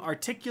know, I'm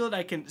articulate.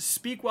 I can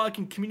speak well. I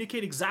can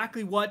communicate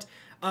exactly what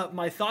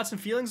my thoughts and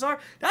feelings are.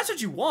 That's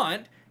what you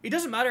want. It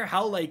doesn't matter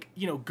how, like,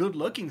 you know, good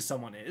looking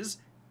someone is.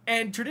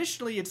 And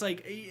traditionally, it's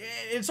like,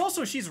 it's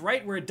also, she's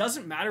right where it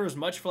doesn't matter as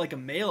much for like a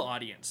male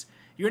audience.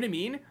 You know what I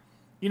mean?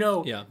 You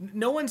know,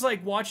 no one's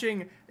like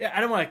watching. I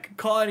don't want to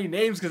call any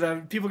names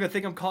because people are gonna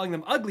think I'm calling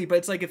them ugly. But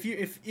it's like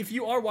if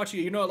you are watching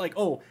it, you know, like,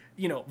 oh,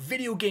 you know,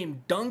 video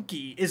game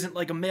donkey isn't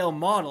like a male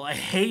model. I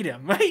hate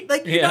him, right?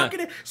 Like you're not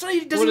gonna. So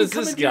he doesn't. What even does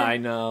come this into guy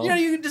your, know? You know,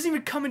 it doesn't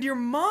even come into your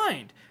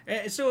mind.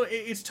 So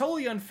it's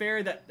totally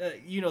unfair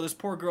that you know, this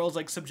poor girl's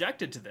like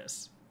subjected to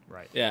this.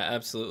 Right. Yeah,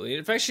 absolutely.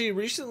 In fact, she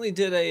recently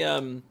did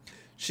almost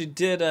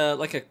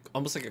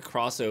like a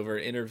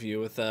crossover interview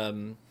with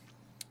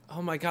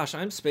oh my gosh,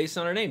 I'm spaced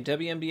on her name.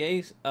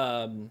 WNBA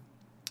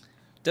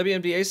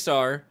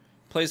star,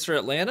 plays for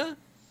Atlanta.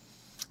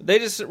 They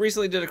just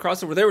recently did a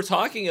crossover. They were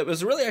talking. It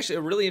was actually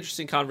a really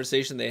interesting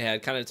conversation they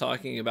had, kind of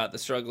talking about the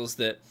struggles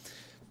that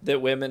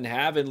women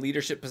have in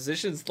leadership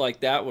positions like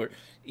that, where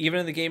even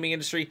in the gaming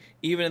industry,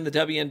 even in the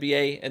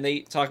WNBA, and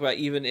they talk about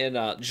even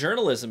in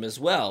journalism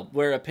as well,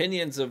 where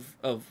opinions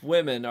of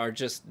women are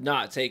just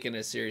not taken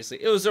as seriously.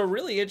 It was a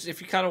really interesting,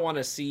 if you kind of want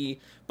to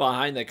see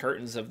behind the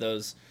curtains of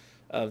those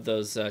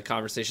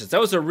conversations. That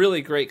was a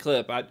really great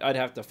clip. I'd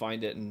have to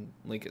find it and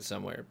link it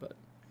somewhere, but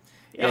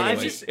yeah,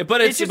 anyways.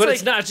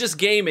 It's not just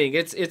gaming.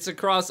 It's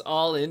across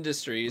all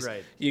industries.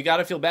 Right. You got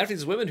to feel bad for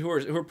these women who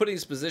are put in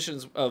these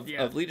positions of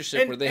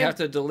leadership where they have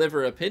to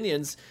deliver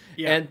opinions,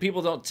 and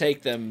people don't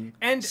take them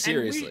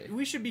seriously. And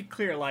we should be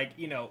clear, like,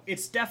 you know,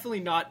 it's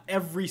definitely not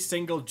every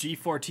single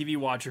G4 TV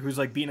watcher who's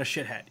like being a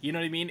shithead. You know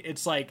what I mean?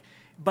 It's like,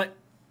 but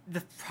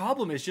the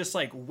problem is just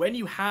like when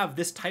you have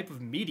this type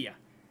of media,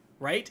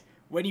 right?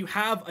 When you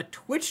have a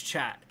Twitch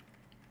chat,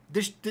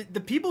 the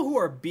people who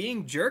are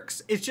being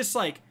jerks, it's just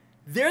like,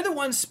 they're the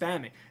ones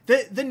spamming.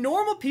 The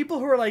normal people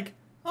who are like,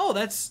 oh,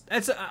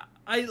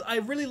 I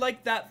really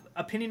like that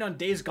opinion on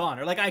Days Gone,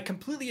 or like, I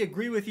completely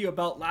agree with you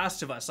about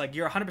Last of Us, like,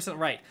 you're 100%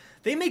 right.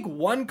 They make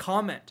one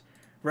comment,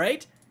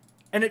 right?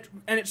 And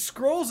it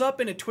scrolls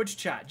up in a Twitch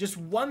chat, just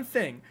one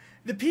thing.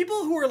 The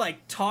people who are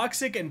like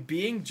toxic and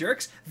being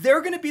jerks,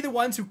 they're going to be the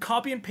ones who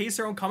copy and paste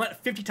their own comment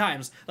 50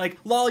 times. Like,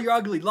 lol, you're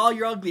ugly,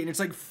 and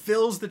it's like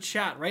fills the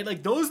chat, right?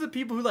 Like, those are the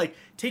people who like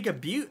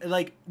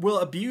will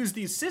abuse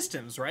these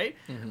systems, right?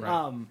 Mm-hmm.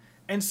 Right.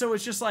 And so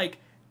it's just like,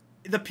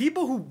 the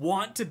people who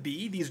want to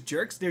be these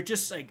jerks, they're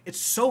just like, it's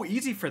so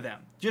easy for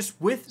them.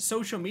 Just with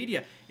social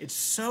media, it's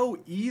so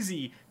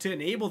easy to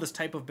enable this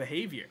type of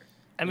behavior.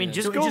 I mean,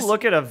 just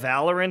look at a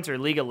Valorant or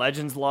League of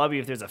Legends lobby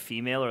if there's a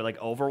female, or like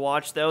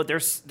Overwatch, though.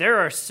 There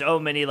are so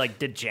many like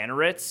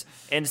degenerates,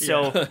 and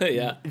so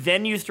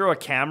then you throw a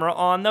camera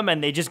on them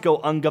and they just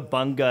go unga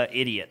bunga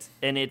idiots.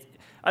 And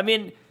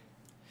the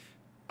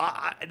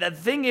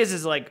thing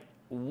is like,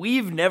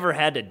 we've never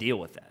had to deal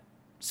with that.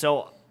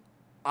 So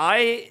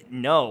I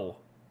know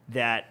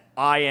that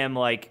I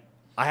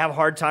have a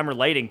hard time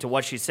relating to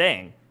what she's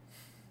saying,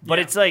 but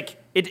it's like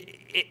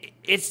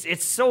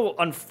it's so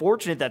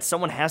unfortunate that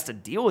someone has to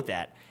deal with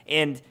that,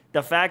 and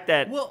the fact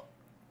that Well,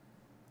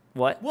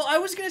 I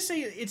was gonna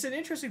say, it's an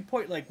interesting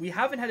point. Like, we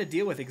haven't had to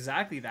deal with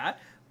exactly that,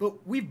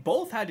 but we've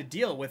both had to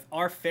deal with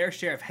our fair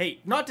share of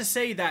hate. Not to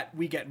say that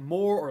we get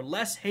more or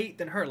less hate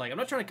than her. Like, I'm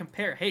not trying to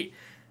compare hate,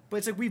 but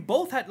it's like we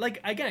both had, like,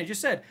 again, I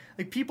just said,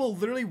 like, people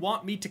literally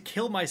want me to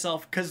kill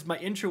myself because my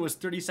intro was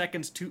 30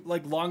 seconds too,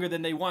 like, longer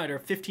than they wanted, or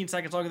 15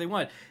 seconds longer than they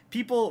wanted.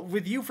 People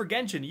with you for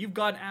Genshin, you've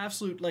got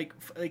absolute, like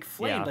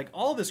flamed, like,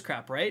 all this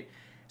crap, right?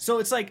 So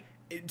it's like,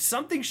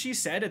 something she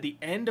said at the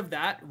end of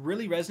that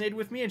really resonated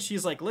with me, and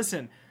she's like,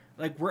 listen,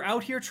 like, we're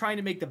out here trying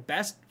to make the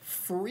best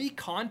free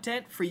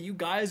content for you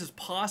guys as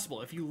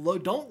possible. If you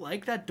don't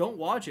like that, don't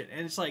watch it.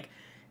 And it's like,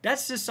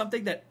 that's just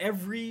something that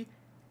every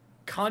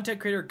content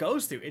creator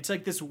goes through. It's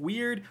like this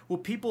weird, well,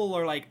 people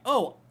are like,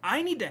 oh,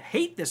 I need to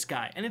hate this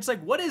guy. And it's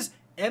like, what is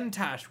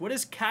MTash? What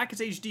is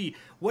Cactus HD?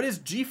 What is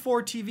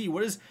G4 TV?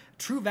 What is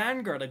True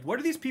Vanguard? Like, what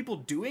are these people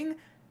doing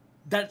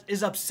that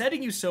is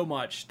upsetting you so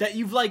much that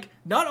you've, like,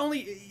 not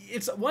only,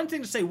 it's one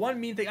thing to say one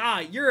mean thing,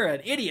 you're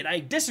an idiot, I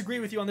disagree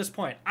with you on this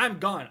point, I'm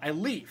gone, I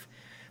leave.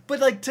 But,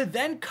 like, to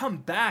then come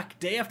back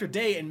day after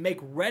day and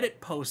make Reddit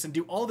posts and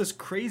do all this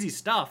crazy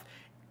stuff,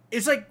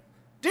 it's like,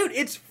 dude,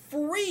 it's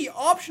free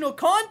optional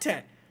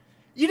content.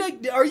 You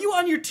know, are you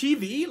on your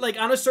TV, like,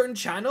 on a certain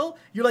channel?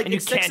 You're like,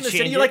 it's Sex in the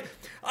City. You're like,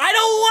 I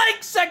don't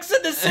like Sex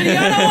in the City.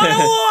 I don't want to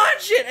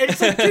watch it. And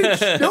it's like,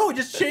 dude, no,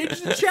 just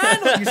change the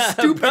channel, you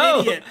stupid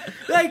idiot.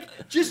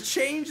 Like, just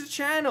change the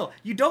channel.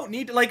 You don't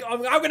need to, like, I'm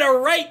going to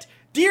write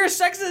Dear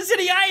Sex and the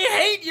City, I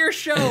hate your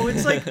show.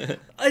 It's like,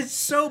 it's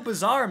so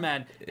bizarre,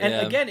 man. And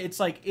Yeah. again, it's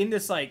like in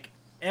this like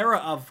era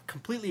of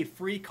completely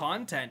free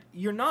content,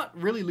 you're not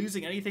really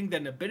losing anything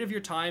than a bit of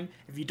your time.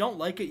 If you don't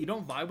like it, you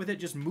don't vibe with it,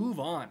 just move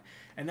on.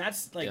 And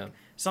that's like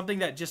something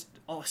that just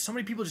so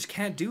many people just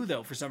can't do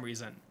though for some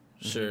reason.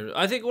 Sure.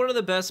 I think one of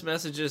the best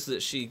messages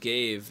that she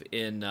gave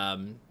in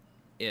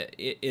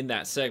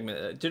that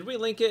segment. Did we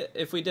link it?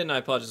 If we didn't, I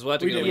apologize. We'll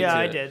have to We get a did. link Yeah, to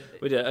I it. did.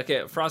 We did. Okay,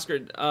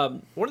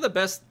 Frosker. One of the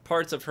best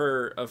parts of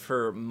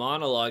her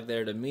monologue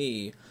there to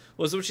me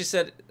was when she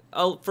said,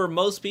 "Oh, for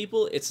most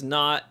people, it's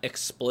not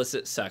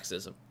explicit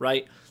sexism,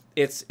 right?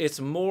 It's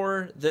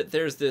more that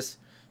there's this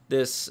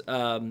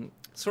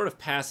sort of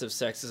passive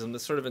sexism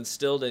that's sort of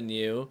instilled in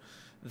you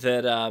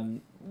that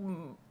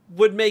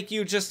would make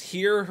you just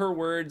hear her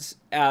words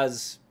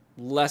as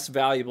less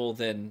valuable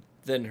than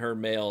her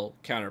male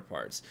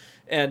counterparts."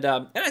 And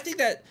I think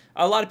that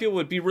a lot of people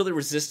would be really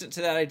resistant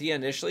to that idea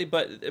initially.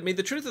 But, I mean,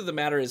 the truth of the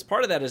matter is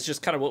part of that is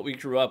just kind of what we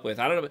grew up with.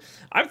 I don't know.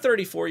 I'm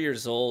 34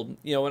 years old.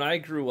 You know, when I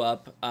grew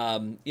up,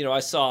 I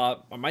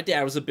saw my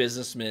dad was a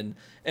businessman.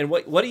 And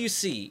what do you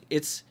see?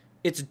 It's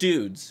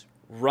dudes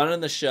running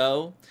the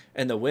show,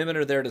 and the women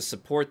are there to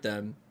support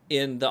them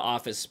in the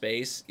office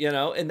space, you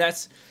know?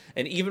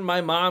 And even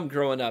my mom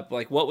growing up,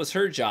 like, what was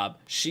her job?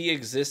 She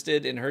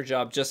existed in her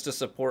job just to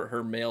support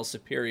her male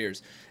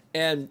superiors.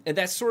 And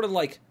that's sort of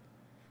like,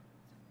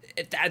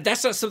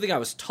 that's not something I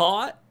was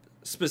taught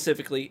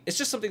specifically. It's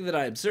just something that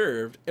I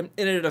observed, and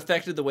it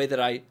affected the way that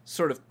I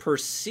sort of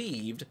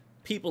perceived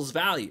people's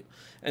value.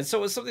 And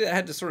so it's something that I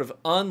had to sort of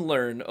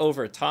unlearn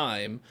over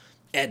time,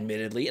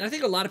 admittedly. And I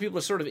think a lot of people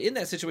are sort of in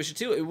that situation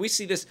too. We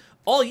see this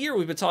all year.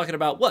 We've been talking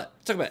about what?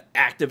 We're talking about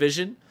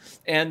Activision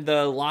and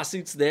the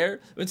lawsuits there.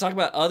 We've been talking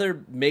about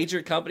other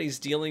major companies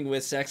dealing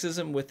with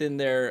sexism within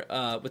their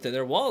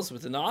walls,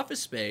 within the office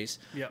space.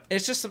 Yep.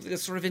 It's just something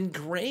that's sort of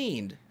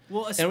ingrained.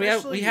 Well, And we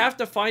especially have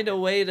to find a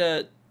way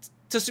to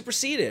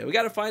supersede it. We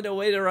got to find a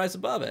way to rise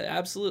above it,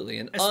 absolutely,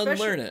 and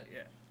unlearn it.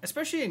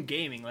 Especially in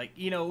gaming, like,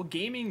 you know,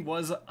 gaming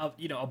was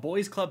a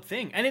boys club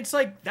thing, and it's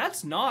like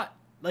that's not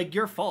like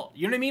your fault.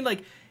 You know what I mean?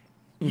 Like,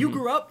 you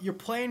grew up, you're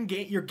playing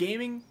you're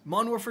gaming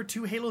Modern Warfare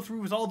 2, Halo 3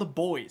 with all the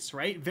boys,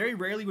 right? Very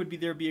rarely would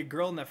there be a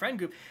girl in that friend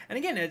group. And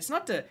again, it's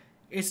not to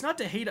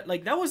hate,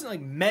 like, that wasn't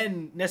like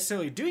men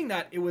necessarily doing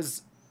that. It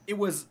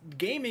was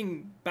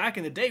gaming back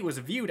in the day was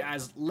viewed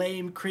as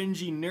lame,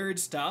 cringy, nerd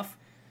stuff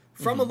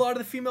from a lot of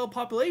the female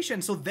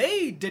population, so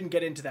they didn't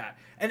get into that,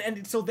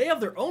 and so they have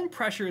their own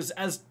pressures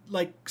as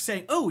like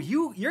saying, "Oh,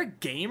 you're a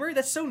gamer?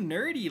 That's so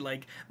nerdy.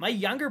 Like, my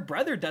younger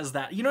brother does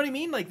that." You know what I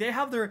mean? Like, they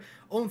have their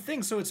own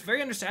thing, so it's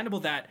very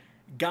understandable that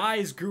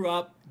guys grew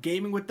up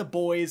gaming with the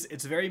boys.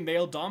 It's very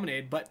male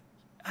dominated, but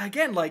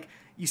again, like,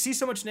 you see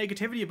so much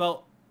negativity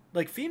about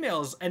like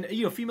females, and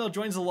you know, female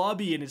joins the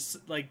lobby and it's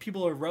like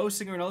people are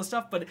roasting her and all this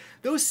stuff, but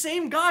those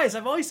same guys,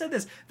 I've always said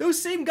this, those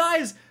same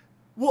guys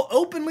will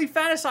openly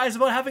fantasize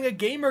about having a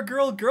gamer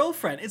girl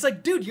girlfriend. It's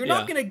like, dude, you're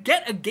not gonna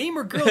get a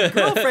gamer girl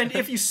girlfriend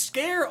if you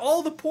scare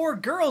all the poor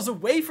girls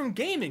away from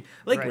gaming.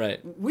 Like, Right.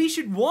 we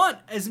should want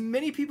as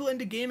many people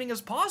into gaming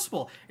as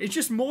possible. It's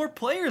just more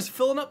players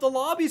filling up the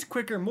lobbies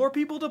quicker, more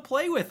people to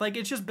play with. Like,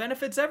 it just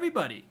benefits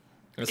everybody.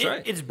 That's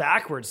right. It's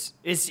backwards.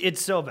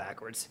 It's so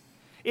backwards.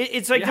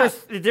 It's like Yeah.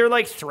 they're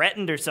like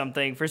threatened or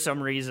something for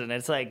some reason.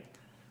 It's like,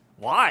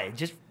 why?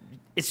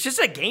 It's just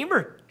a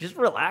gamer. Just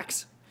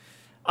relax.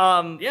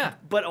 Yeah.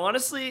 But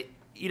honestly,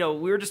 you know,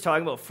 we were just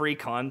talking about free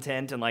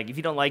content, and like, if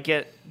you don't like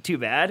it, too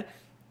bad.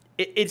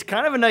 It's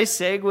kind of a nice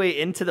segue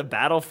into the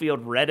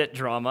Battlefield Reddit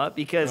drama,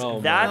 because Oh my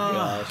that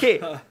gosh.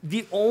 okay,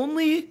 the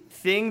only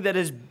thing that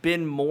has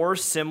been more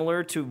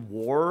similar to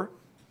war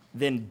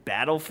than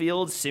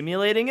Battlefield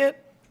simulating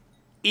it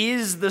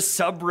is the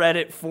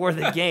subreddit for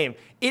the game.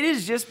 It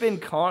has just been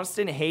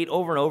constant hate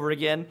over and over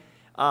again.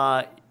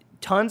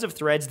 Tons of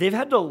threads. They've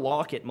had to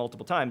lock it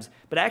multiple times.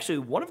 But actually,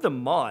 one of the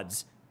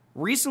mods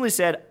recently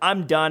said,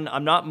 "I'm done.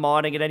 I'm not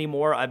modding it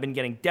anymore. I've been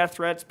getting death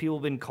threats. People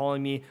have been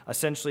calling me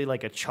essentially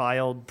like a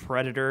child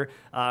predator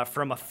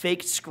from a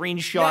faked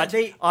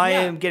screenshot. I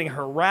am getting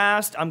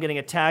harassed. I'm getting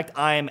attacked.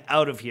 I am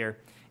out of here."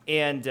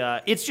 And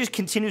it just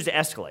continues to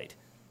escalate.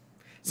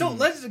 So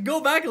let's go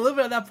back a little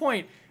bit at that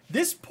point.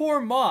 This poor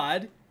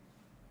mod,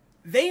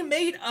 they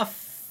made a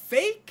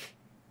fake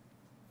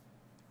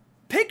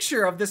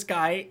picture of this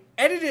guy,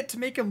 edited it to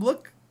make him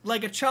look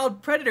like a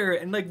child predator,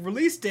 and like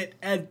released it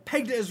and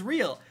pegged it as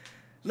real.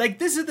 Like,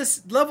 this is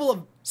this level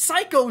of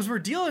psychos we're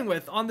dealing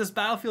with on this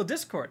Battlefield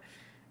Discord.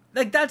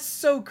 Like, that's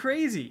so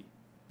crazy.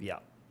 Yeah.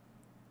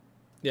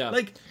 Yeah.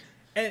 Like,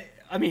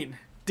 I mean,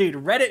 dude,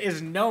 Reddit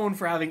is known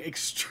for having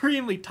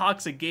extremely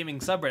toxic gaming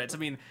subreddits. I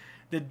mean,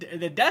 the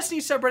Destiny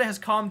subreddit has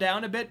calmed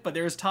down a bit, but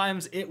there's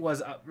times it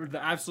was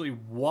absolutely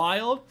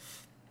wild.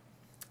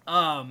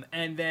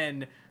 And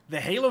then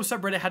the Halo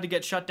subreddit had to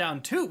get shut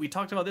down too. We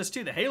talked about this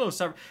too, the Halo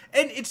subreddit.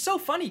 And it's so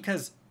funny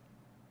because,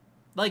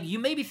 like, you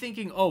may be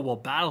thinking, oh, well,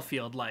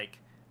 Battlefield, like,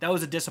 that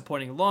was a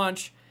disappointing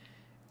launch.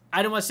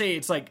 I don't want to say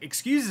it's, like,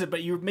 excuses it,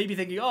 but you may be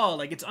thinking, oh,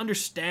 like, it's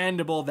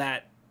understandable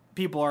that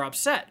people are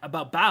upset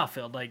about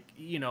Battlefield. Like,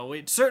 you know,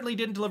 it certainly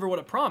didn't deliver what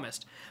it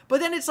promised. But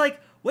then it's like,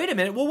 wait a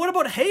minute, well, what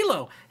about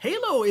Halo?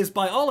 Halo is,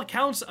 by all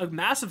accounts, a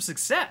massive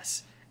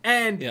success.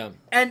 And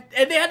and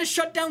they had to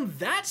shut down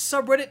that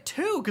subreddit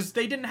too because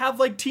they didn't have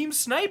like team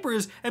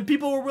snipers and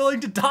people were willing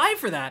to die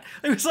for that.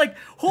 It was like,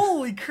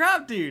 holy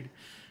crap, dude.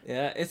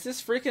 Yeah, it's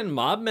this freaking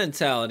mob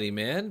mentality,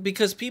 man.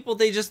 Because people,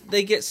 they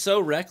get so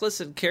reckless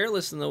and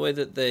careless in the way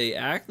that they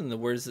act and the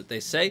words that they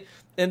say,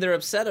 and they're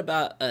upset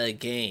about a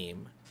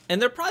game.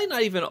 And they're probably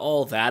not even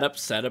all that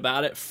upset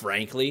about it,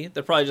 frankly.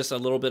 They're probably just a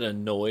little bit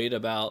annoyed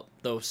about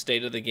the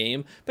state of the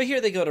game. But here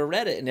they go to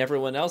Reddit, and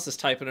everyone else is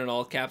typing in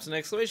all caps and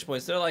exclamation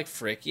points. They're like,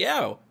 frick,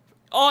 yeah.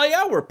 Oh,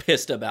 yeah, we're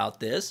pissed about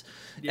this.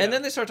 Yeah. And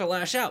then they start to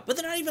lash out. But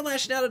they're not even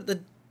lashing out at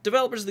the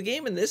developers of the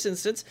game in this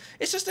instance.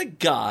 It's just a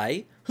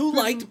guy who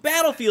liked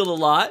Battlefield a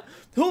lot,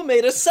 who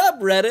made a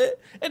subreddit,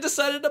 and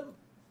decided to...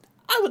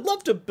 I would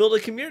love to build a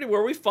community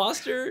where we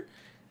foster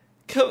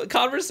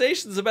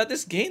conversations about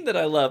this game that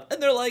I love.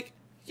 And they're like...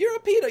 You're a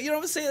pedo. You know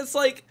what I'm saying? It's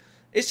like,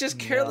 it's just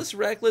careless,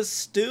 reckless,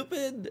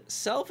 stupid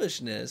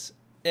selfishness.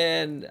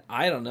 And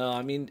I don't know.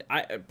 I mean,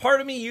 part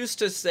of me used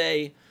to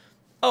say,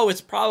 oh, it's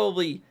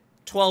probably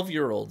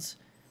 12-year-olds.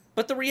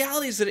 But the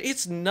reality is that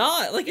it's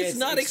not. Like, it's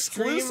not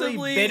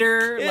exclusively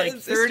bitter, like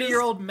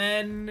 30-year-old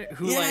men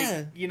who,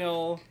 like, you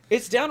know.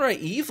 It's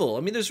downright evil.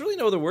 I mean, there's really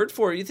no other word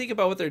for it. You think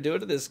about what they're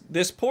doing to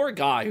this poor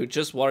guy who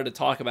just wanted to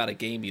talk about a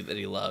game that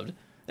he loved.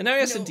 And now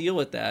he has to deal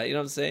with that. You know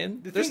what I'm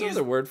saying? There's no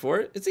other word for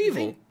it. It's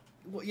evil.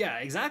 Well, yeah,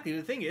 exactly.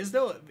 The thing is,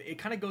 though, it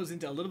kind of goes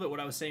into a little bit what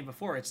I was saying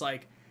before. It's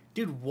like,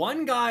 dude,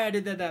 one guy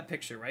edited that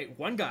picture, right?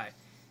 One guy.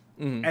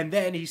 Mm-hmm. And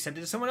then he sent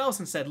it to someone else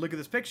and said, look at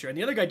this picture. And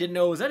the other guy didn't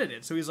know it was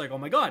edited. So he's like, oh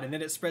my God. And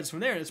then it spreads from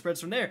there and it spreads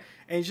from there.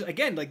 And just,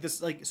 again, like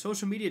this, like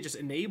social media just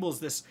enables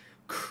this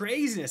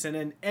craziness. And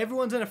then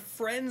everyone's in a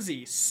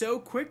frenzy so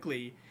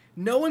quickly.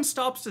 No one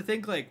stops to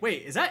think like,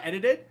 wait, is that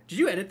edited? Did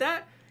you edit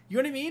that? You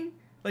know what I mean?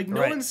 Like,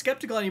 no one's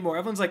skeptical anymore.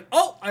 Everyone's like,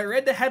 oh, I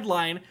read the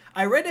headline.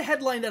 I read a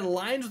headline that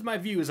aligns with my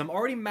views. I'm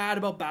already mad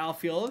about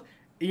Battlefield.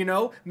 You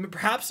know,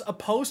 perhaps a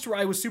post where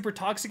I was super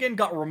toxic and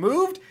got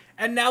removed.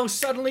 And now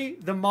suddenly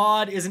the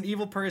mod is an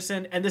evil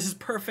person and this is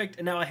perfect.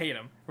 And now I hate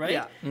him, right?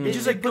 Yeah. Mm-hmm. It's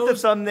just like, put the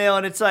thumbnail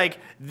and it's like,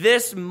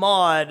 this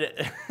mod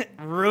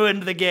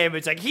ruined the game.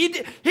 It's like,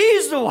 he's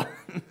the one.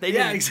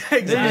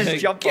 Exactly. They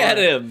just jump Get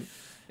him.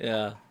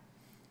 Yeah.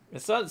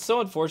 It's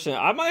so unfortunate.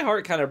 My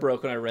heart kind of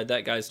broke when I read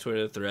that guy's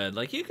Twitter thread.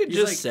 Like, you could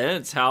just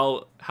sense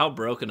how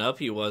broken up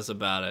he was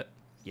about it.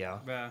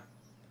 Yeah.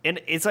 And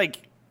it's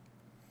like,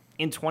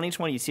 in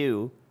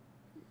 2022,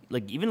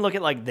 like, even look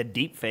at, like, the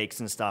deep fakes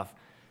and stuff.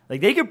 Like,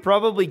 they could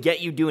probably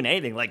get you doing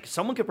anything. Like,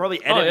 someone could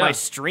probably edit my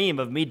stream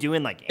of me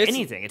doing, like,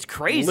 anything. It's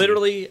crazy.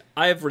 Literally,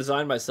 I have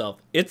resigned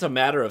myself. It's a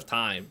matter of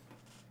time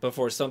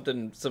before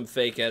some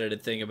fake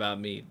edited thing about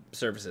me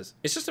surfaces.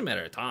 It's just a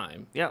matter of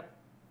time. Yeah.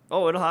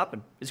 Oh, it'll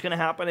happen. It's going to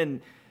happen,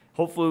 and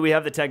hopefully we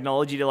have the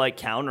technology to, like,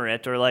 counter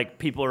it, or, like,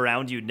 people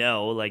around you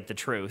know, like, the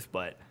truth.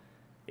 But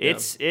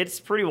it's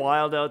pretty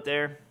wild out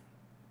there.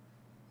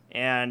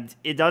 And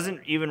it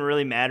doesn't even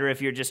really matter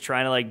if you're just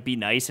trying to, like, be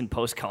nice and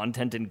post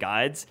content and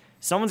guides.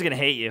 Someone's going to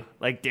hate you.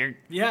 Like, they're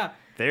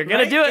going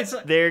to do it.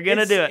 They're going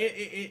to do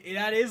it.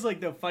 That is, like,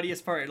 the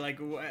funniest part. Like,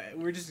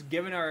 we're just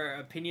giving our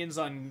opinions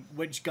on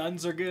which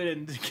guns are good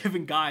and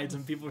giving guides,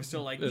 and people are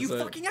still like, you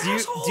fucking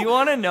asshole! Do you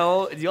want to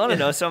know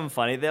something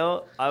funny,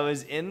 though? I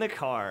was in the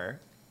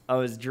car. I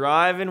was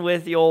driving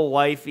with the old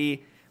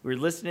wifey. We were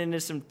listening to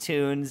some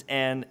tunes,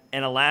 and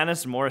an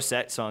Alanis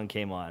Morissette song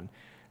came on.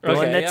 The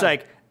one that's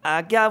like,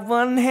 I got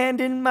one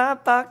hand in my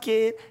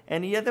pocket,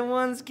 and the other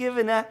one's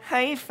giving a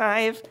high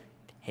five.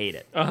 Hate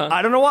it.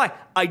 I don't know why.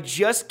 I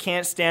just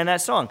can't stand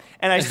that song.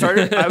 And I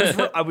started,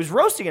 I was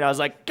roasting it. I was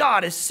like,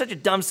 God, it's such a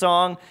dumb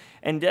song.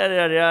 And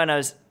da-da-da-da. And I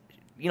was,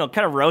 kind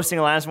of roasting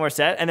Alanis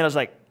Morissette. And then I was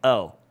like,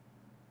 oh,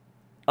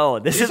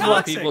 this is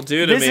what people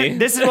do to me.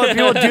 This is what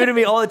people do to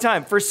me all the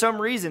time. For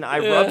some reason, I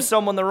rub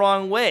someone the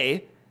wrong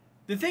way.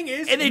 The thing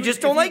is, and they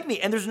just don't like me.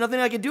 And there's nothing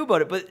I can do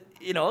about it. But,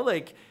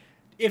 like...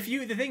 the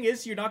thing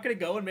is, you're not going to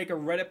go and make a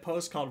Reddit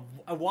post called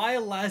 "Why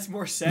Alanis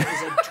Morissette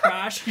is a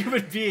trash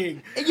human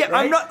being." Yeah,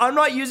 right? I'm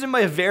not using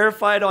my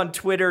verified on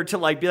Twitter to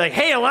like be like,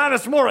 "Hey,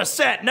 Alanis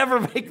Morissette, never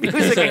make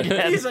music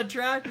again." He's a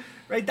trash,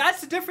 right? That's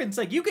the difference.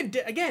 Like, you can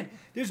again,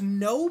 there's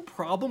no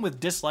problem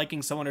with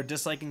disliking someone or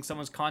disliking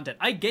someone's content.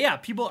 I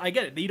get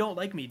it. They don't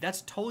like me.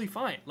 That's totally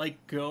fine.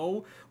 Like,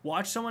 go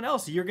watch someone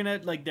else. They're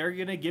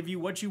gonna give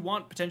you what you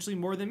want, potentially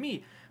more than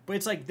me. But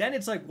it's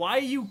like, why are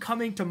you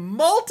coming to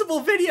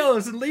multiple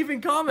videos and leaving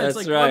comments?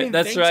 That's right.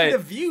 Thanks for the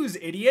views,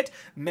 idiot.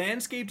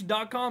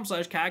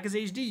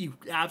 Manscaped.com/CacasHD, you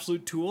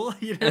absolute tool.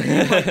 You know what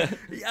I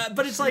mean?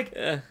 But it's like,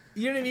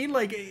 you know what I mean?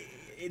 Like,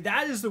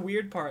 that is the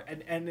weird part.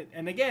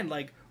 And again,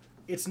 like,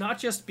 it's not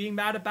just being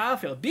mad at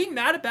Battlefield. Being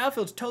mad at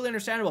Battlefield is totally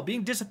understandable.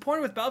 Being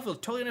disappointed with Battlefield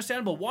is totally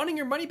understandable. Wanting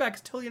your money back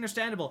is totally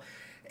understandable.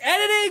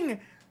 Editing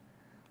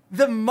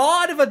the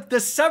mod of the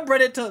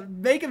subreddit to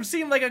make him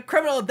seem like a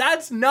criminal,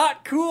 that's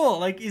not cool.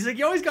 Like, he's like,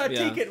 you always gotta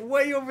take it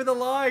way over the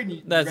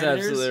line. That's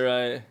absolutely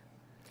right.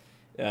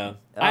 Yeah.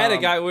 I had a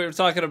guy, we were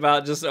talking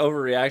about just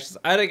overreactions.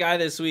 I had a guy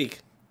this week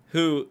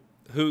who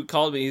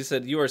called me. He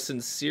said, "You are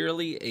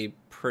sincerely a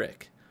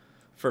prick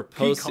for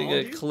posting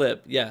a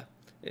clip." Yeah.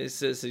 It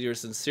says you're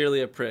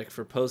sincerely a prick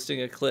for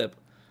posting a clip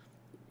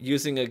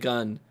using a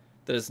gun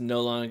that is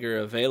no longer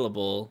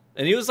available.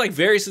 And he was like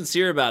very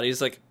sincere about it.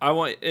 He's like,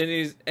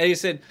 and he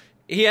said,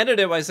 he ended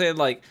it by saying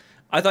like,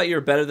 "I thought you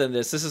were better than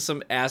this. This is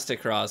some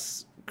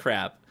Astacross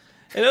crap."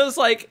 And it was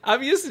like,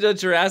 I'm using a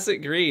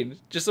Jurassic Green,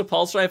 just a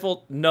pulse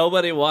rifle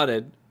nobody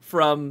wanted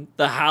from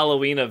the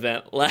Halloween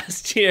event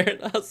last year.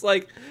 And I was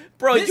like,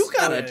 bro, you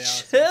gotta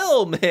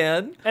chill,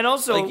 man. And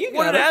also, like, you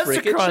what did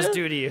Astacross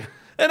do to you?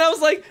 And I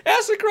was like,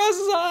 Astacross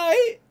is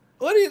alright.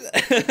 What do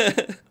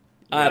you...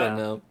 I don't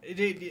know.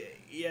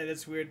 Yeah,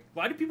 that's weird.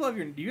 Why do people have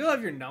do you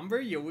have your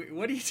number?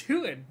 What are you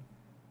doing?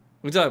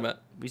 What are you talking about?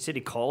 We said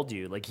he called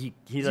you. Like he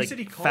said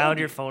he called found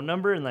you. your phone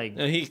number and like.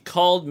 No, he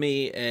called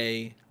me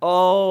a.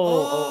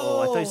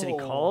 Oh! I thought you said he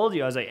called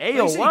you. I was like, "Hey,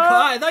 yo, what?"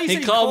 I thought you said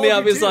He called me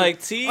up. He's too.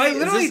 like, "T, I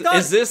literally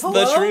is this hello?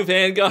 the true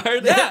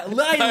Vanguard?" Yeah,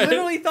 I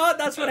literally thought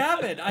that's what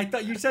happened. I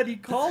thought you said he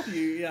called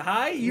you. Yeah,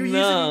 hi, you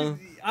No.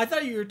 I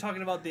thought you were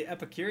talking about the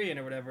Epicurean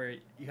or whatever.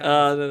 You had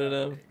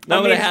No.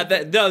 No, but I had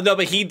that. No,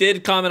 but he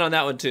did comment on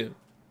that one too.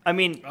 I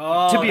mean,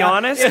 to be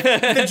honest,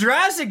 the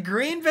Jurassic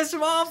Green pissed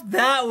him off.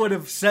 That would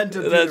have sent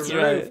him to That's the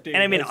right. roof, dude.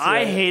 and I mean, That's I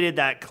right. hated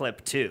that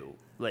clip too.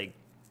 Like,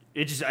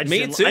 it just, I just Me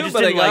didn't- too, I just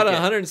but I didn't got like it.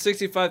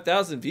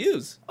 165,000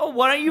 views. Oh,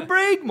 why don't you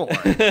brag more?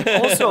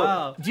 Also,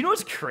 Wow. do you know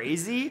what's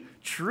crazy?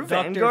 True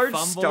Dr. Vanguard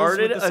Fumbles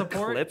started with the a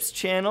support? clips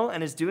channel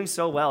and is doing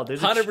so well.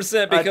 There's a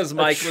 100% because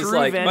Mike was true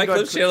like, Vanguard "My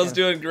clip channel's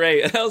channel. doing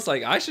great," and I was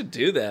like, "I should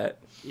do that."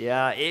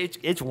 Yeah,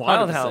 it's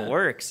wild how it 100%.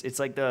 works. It's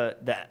like the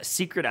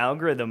secret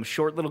algorithm,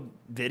 short little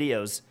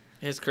videos.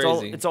 It's It's all,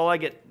 crazy. it's all I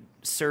get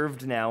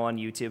served now on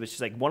YouTube. It's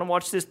just like, want to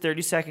watch this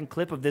 30-second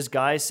clip of this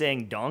guy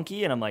saying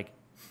donkey? And I'm like,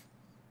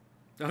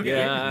 Okay.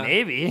 Yeah.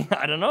 maybe.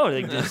 I don't know.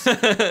 Like,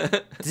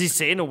 does he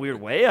say it in a weird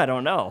way? I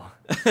don't know.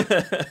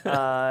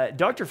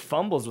 Dr.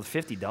 Fumbles with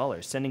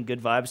 $50, sending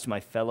good vibes to my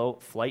fellow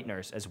flight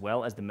nurse, as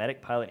well as the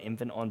medic pilot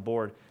infant on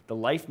board the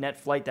LifeNet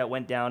flight that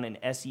went down in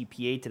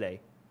SEPA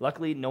today.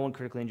 Luckily, no one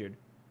critically injured.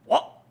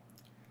 What?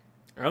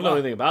 I don't know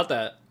anything about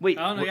that. Wait,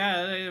 I don't know.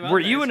 Yeah, were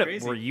you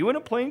in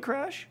a plane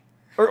crash?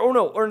 Or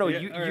no, Yeah,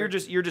 you're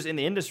just in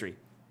the industry.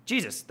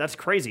 Jesus, that's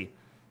crazy.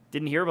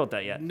 Didn't hear about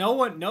that yet. No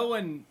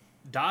one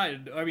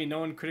died. I mean, no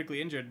one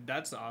critically injured.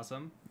 That's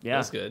awesome. Yeah,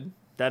 That's good.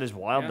 that is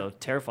wild Yeah. though,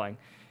 terrifying.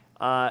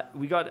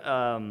 We got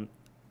a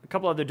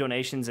couple other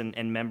donations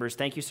and members.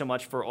 Thank you so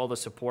much for all the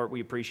support. We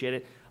appreciate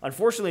it.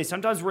 Unfortunately,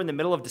 sometimes we're in the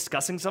middle of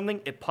discussing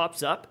something, it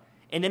pops up,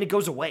 and then it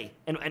goes away,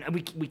 and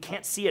we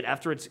can't see it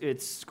after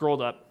it's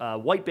scrolled up.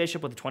 White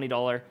Bishop with a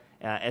 $20.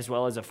 As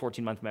well as a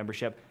 14-month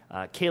membership.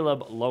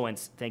 Caleb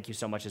Lowens, thank you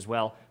so much as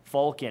well.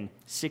 Falcon,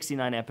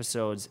 69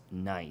 episodes,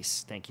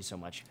 nice. Thank you so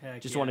much.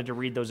 Heck Just yeah. wanted to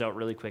read those out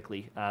really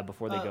quickly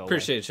before they go away.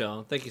 Appreciate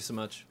y'all. Thank you so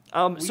much.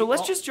 So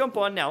let's just jump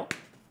on now.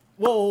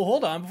 Whoa,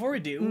 hold on. Before we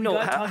do, we No,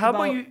 gotta talk how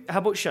about you? How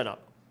about shut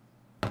up?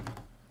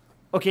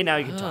 Okay, now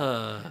you can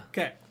talk.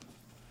 Okay.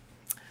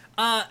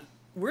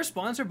 We're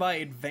sponsored by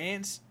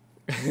Advanced.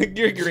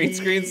 Your green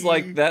screen's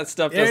like that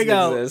stuff There you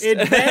doesn't go.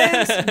 exist.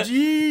 Advanced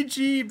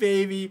GG,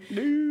 baby.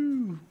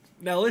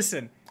 Now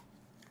listen.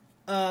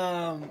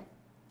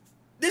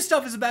 This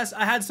stuff is the best.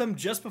 I had some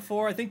just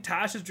before. I think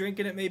Tash is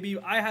drinking it. Maybe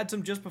I had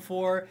some just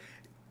before.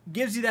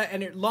 Gives you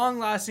that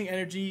long-lasting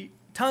energy.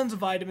 Tons of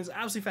vitamins.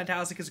 Absolutely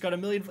fantastic. It's got a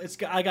million.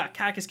 I got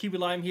Cactus Kiwi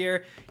Lime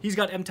here. He's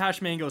got M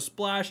Tash Mango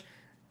Splash.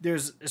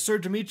 There's Sir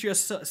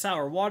Demetrius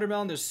Sour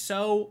Watermelon. There's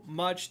so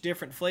much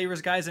different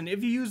flavors, guys. And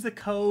if you use the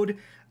code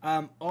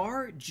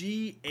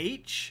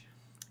RGH,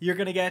 you're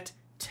going to get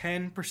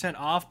 10%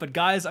 off. But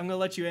guys, I'm going to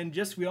let you in.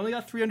 We only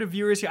got 300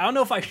 viewers here. I don't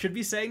know if I should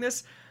be saying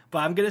this, but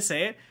I'm going to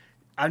say it.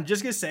 I'm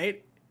just going to say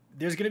it.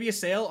 There's going to be a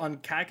sale on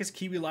Cactus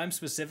Kiwi Lime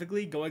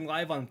specifically going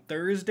live on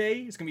Thursday.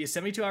 It's going to be a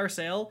 72-hour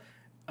sale.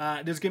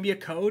 There's going to be a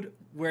code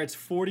where it's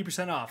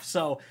 40% off.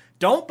 So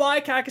don't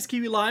buy Cactus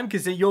Kiwi Lime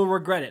because you'll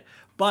regret it.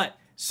 But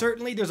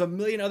certainly there's a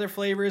million other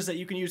flavors that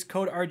you can use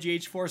code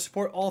RGH for.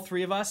 Support all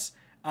three of us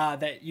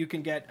that you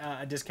can get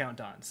a discount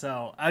on.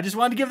 So I just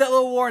wanted to give that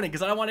little warning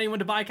because I don't want anyone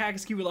to buy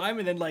Cactus Kiwi Lime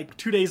and then like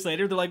 2 days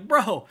later they're like,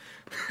 bro,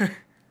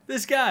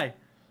 this guy.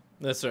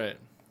 That's right.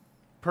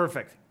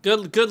 Perfect.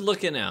 Good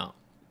looking out.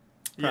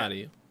 Proud of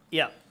you.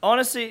 Yeah,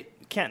 honestly,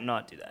 you can't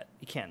not do that.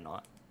 You can't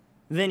not.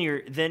 Then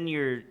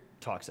you're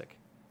toxic.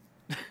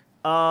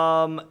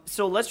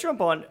 So let's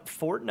jump on.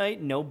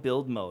 Fortnite no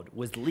build mode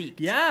was leaked.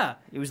 Yeah.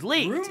 It was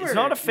leaked. It's Rumored.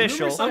 not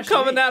official. Rumors I'm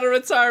coming out of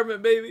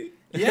retirement, baby.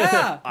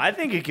 Yeah. I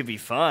think it could be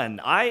fun.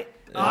 I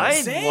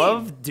same.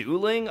 love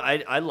dueling.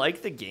 I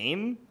like the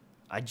game.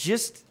 I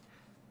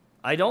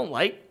don't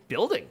like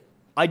building.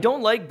 I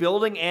don't like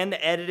building and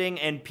the editing,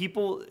 and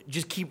people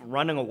just keep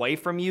running away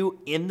from you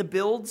in the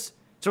builds.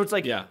 So it's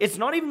like, Yeah. it's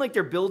not even like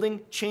they're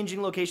building,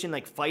 changing location,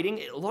 like fighting.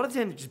 A lot of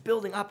times, just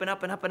building up and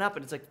up and up and up,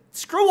 and it's like,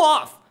 screw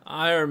off.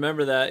 I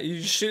remember that.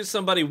 You shoot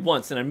somebody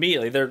once, and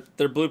immediately their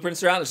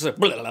blueprints are out. It's just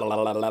like, blah, blah,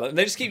 blah, blah, blah. And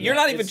they just keep. You're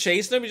not even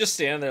chasing them. You're just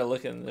standing there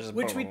looking. Just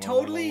Which we blah, blah, blah,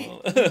 totally,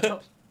 blah, blah, blah.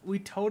 we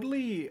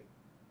totally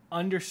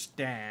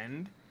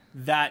understand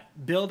that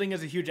building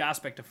is a huge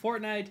aspect of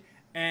Fortnite,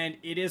 and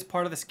it is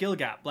part of the skill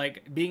gap.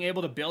 Like, being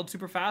able to build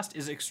super fast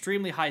is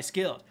extremely high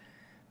skilled.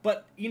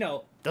 But, you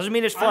know, Doesn't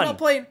mean it's fun. I'm not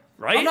playing,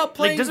 right? I'm not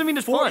playing. Like, doesn't mean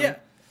it's fun. Yeah,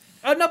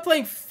 I'm not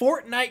playing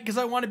Fortnite because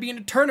I want to be in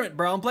a tournament,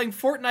 bro. I'm playing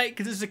Fortnite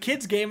because it's a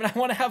kid's game and I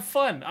want to have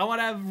fun. I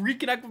want to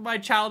reconnect with my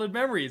childhood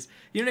memories.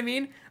 You know what I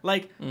mean?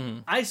 Like,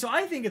 I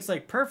think it's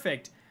like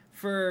perfect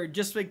for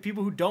just like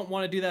people who don't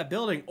want to do that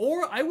building.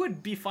 Or I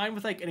would be fine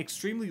with like an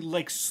extremely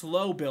like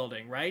slow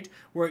building, right?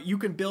 Where you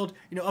can build,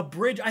 you know, a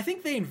bridge. I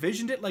think they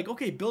envisioned it like,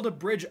 okay, build a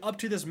bridge up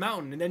to this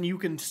mountain and then you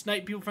can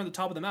snipe people from the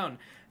top of the mountain.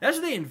 That's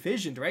what they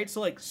envisioned, right? So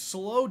like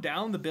slow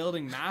down the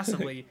building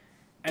massively.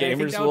 And I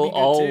think Gamers that would will be good,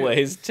 too.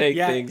 always take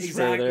things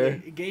exactly. further.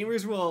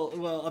 Gamers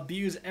will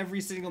abuse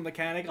every single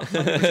mechanic.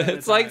 100% of the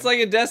It's like time.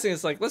 in Destiny.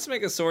 It's like, let's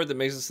make a sword that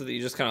makes it so that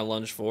you just kind of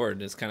lunge forward,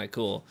 and it's kind of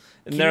cool.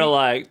 And they're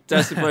like,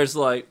 Destiny players are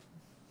like,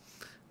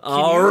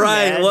 all you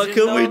right, what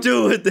imagine, can we though?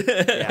 do with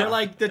this? They're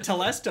like the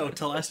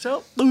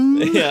Telesto.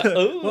 Yeah.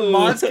 What Ooh.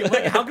 mods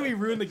how can we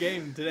ruin the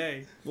game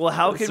today? Well,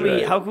 how That's can we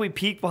right. how can we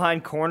peek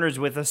behind corners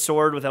with a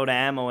sword without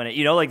ammo in it?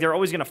 You know, like they're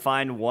always gonna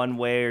find one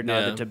way or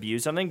another Yeah. to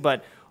abuse something.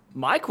 But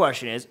my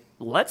question is,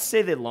 let's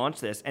say they launch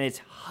this and it's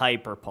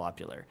hyper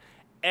popular.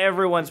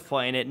 Everyone's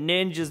playing it.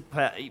 Ninja's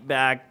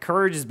back.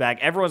 Courage is back.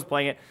 Everyone's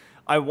playing it.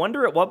 I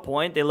wonder at what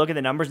point they look at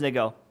the numbers and they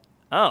go,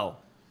 "Oh,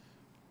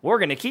 we're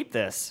gonna keep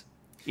this."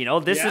 You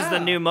know, this is the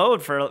Yeah. new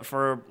mode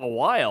for a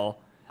while.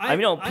 I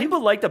mean,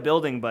 people like the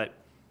building, but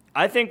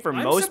I think for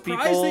I'm most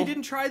surprised people, they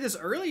didn't try this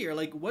earlier.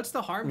 Like, what's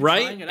the harm in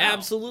Right? trying it out?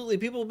 Absolutely.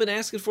 People have been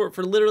asking for it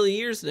for literally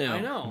years now.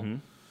 I know. Mm-hmm.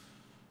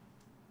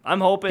 I'm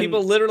hoping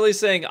People literally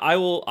saying, I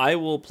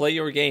will play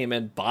your game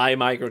and buy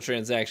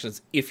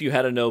microtransactions if you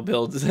had a no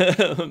build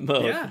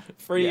mode Yeah.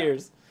 for Yeah.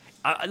 years.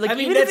 like I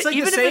mean, even that's if, like the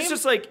even if same- it's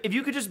just like if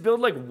you could just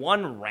build like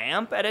one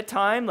ramp at a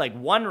time, like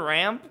one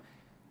ramp,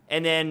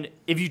 and then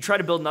if you try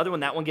to build another one,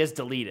 that one gets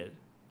deleted.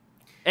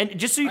 And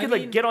just so you I could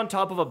mean- like get on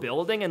top of a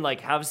building and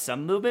like have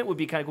some movement would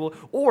be kind of cool.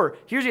 Or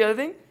here's the other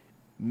thing: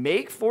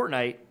 make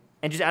Fortnite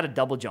and just add a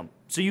double jump,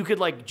 so you could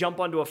like jump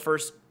onto a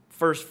first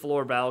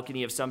floor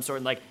balcony of some sort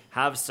and like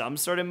have some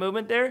sort of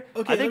movement there.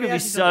 Okay, I think let me it'd be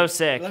ask you so something.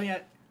 sick.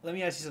 Let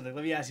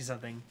me ask you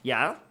something.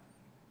 Yeah.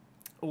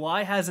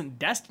 Why hasn't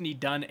Destiny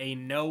done a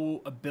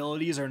no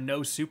abilities or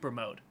no super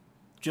mode?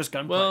 Just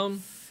gunplay. Well,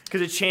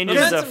 Because it changes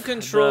Momentum the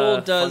Control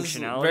the does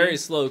functionality. very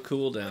slow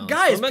cooldown.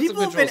 Guys, Momentum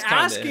people have been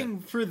Control's kinda asking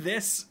for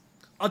this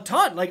a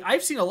ton. Like,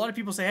 I've seen a lot of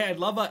people say, hey, I'd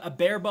love a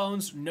bare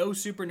bones, no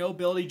super, no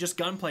ability, just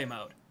gunplay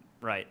mode.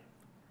 Right.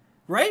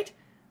 Right?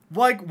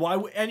 Like, why?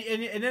 And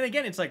then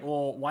again, it's like,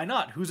 well, why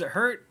not? Who's it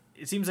hurt?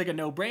 It seems like a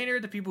no-brainer.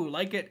 The people who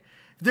like it.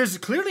 There's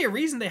clearly a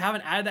reason they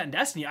haven't added that in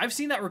Destiny. I've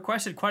seen that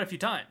requested quite a few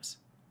times.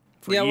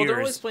 For yeah, well, they're years.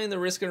 always playing the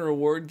risk and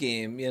reward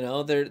game. You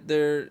know,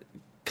 they're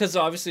because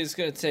obviously it's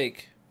going to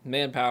take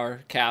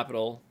manpower,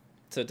 capital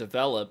to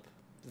develop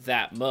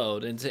that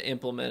mode and to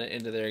implement it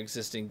into their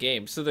existing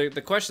game. So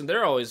the question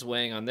they're always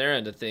weighing on their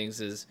end of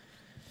things is,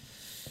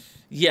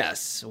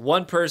 yes,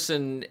 one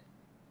person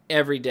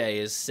every day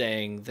is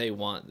saying they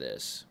want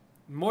this.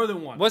 More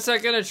than one. What's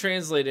that going to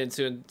translate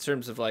into in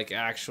terms of like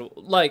actual,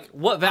 like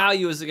what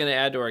value is it going to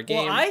add to our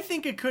game? Well, I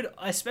think it could,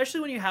 especially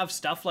when you have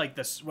stuff like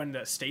this, when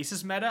the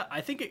stasis meta,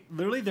 I think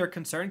literally their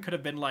concern could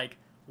have been like,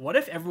 what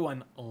if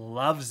everyone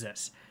loves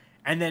this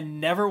and then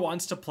never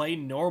wants to play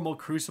normal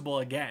Crucible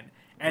again?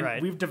 And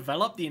Right. we've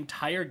developed the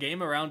entire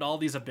game around all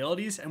these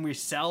abilities, and we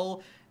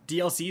sell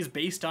DLCs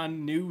based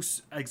on new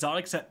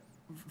exotics that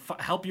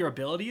help your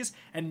abilities,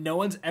 and no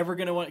one's ever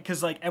going to want,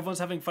 because like everyone's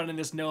having fun in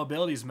this no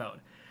abilities mode.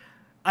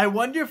 I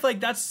wonder if like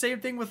that's the same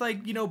thing with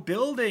like, you know,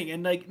 building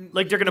and like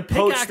Like they're gonna the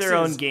poach their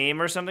own pickaxes.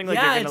 game or something. Like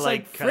Yeah, they're gonna it's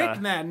like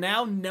frick, man.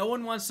 Now no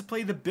one wants to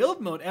play the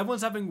build mode.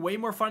 Everyone's having way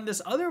more fun in this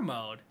other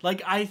mode.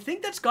 Like, I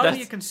think that's got to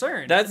be a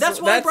concern.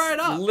 That's why I brought it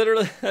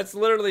up. That's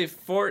literally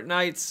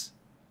Fortnite's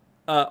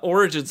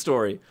origin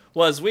story.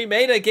 Was we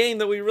made a game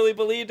that we really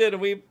believed in,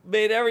 and we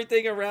made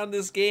everything around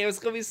this game. It's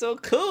gonna be so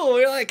cool.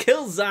 We're like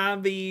kill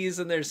zombies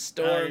and there's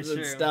storms and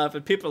true. stuff,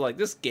 and people are like,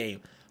 this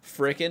game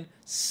freaking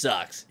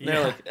sucks. And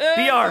Yeah. they're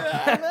like,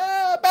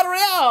 BR. Battle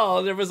Royale.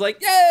 And everyone's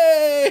like,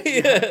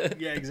 yay!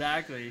 Yeah,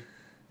 exactly.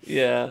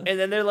 Yeah. And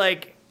then they're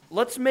like,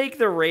 let's make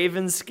the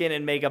Raven skin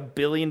and make $1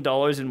 billion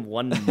in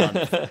 1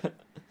 month.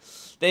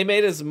 They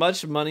made as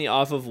much money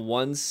off of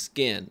one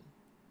skin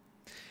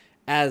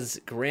as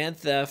Grand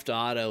Theft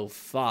Auto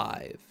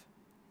 5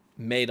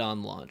 made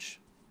on launch.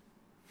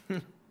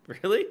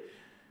 Really?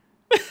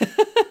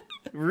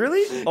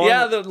 Really?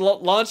 Yeah, the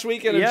launch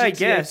weekend of Yeah, I GTA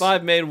guess.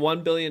 5 made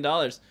 $1 billion.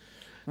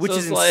 Which So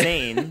is it's like-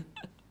 insane.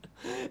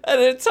 An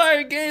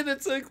entire game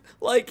that took,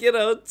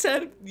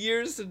 10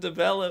 years to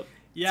develop.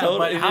 Yeah,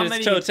 but in how its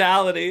many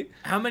totality.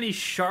 how many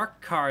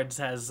shark cards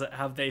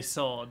have they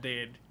sold,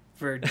 dude,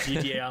 for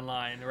GTA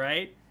Online,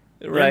 right?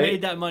 Right.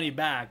 made that money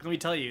back. Let me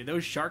tell you,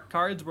 those shark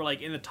cards were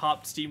like in the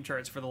top Steam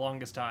charts for the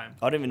longest time.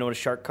 I don't even know what a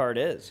shark card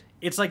is.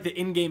 It's like the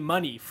in-game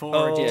money for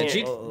Oh, Yeah,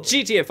 GTA.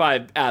 GTA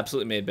 5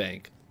 absolutely made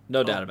bank.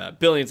 No doubt about it.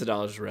 Billions of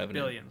dollars of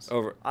revenue. Billions.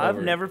 I've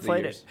over never the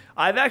played years. it.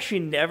 I've actually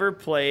never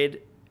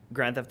played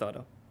Grand Theft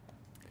Auto.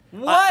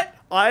 What?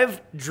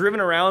 I've driven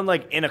around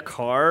like in a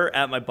car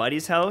at my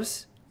buddy's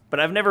house, but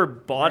I've never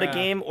bought a Yeah.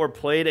 game or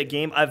played a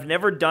game. I've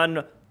never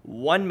done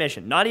one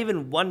mission, not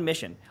even one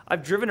mission.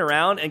 I've driven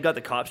around and got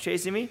the cops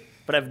chasing me,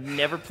 but I've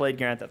never played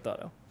Grand Theft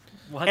Auto.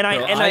 What? And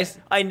Bro,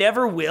 I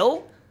never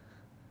will,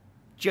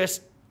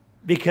 just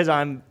because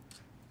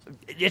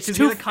it's 'Cause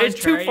too you're the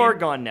it's too far contrarian.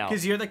 gone now.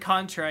 Because you're the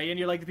contrarian.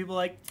 You're like the people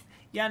like,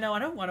 yeah, no, I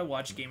don't want to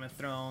watch Game of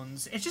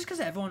Thrones. It's just because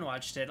everyone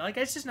watched it. Like,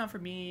 it's just not for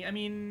me. I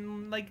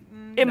mean, like,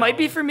 It might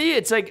be no. for me.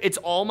 It's like it's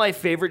all my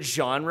favorite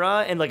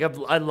genre, and like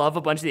I love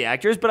a bunch of the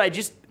actors, but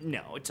it's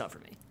not for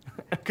me.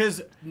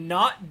 Because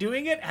not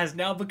doing it has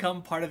now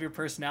become part of your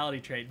personality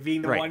trait,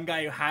 being the Right. one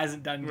guy who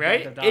hasn't done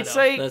Right? Grand Theft Auto. It's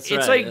like That's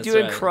it's right, like that's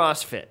doing right.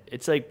 CrossFit.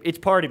 It's like it's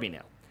part of me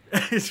now.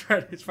 it's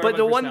right. It's part But of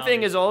the my one thing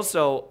personality. is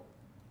also,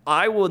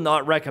 I will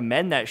not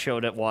recommend that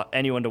show to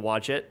anyone to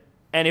watch it.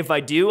 And if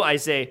I do, I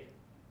say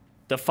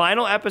the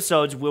final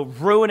episodes will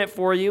ruin it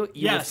for you.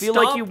 You Yeah, will feel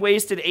like stop- you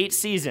wasted 8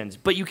 seasons,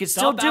 but you can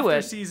still Stop do after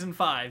it. season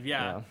 5.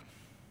 Yeah. Yeah.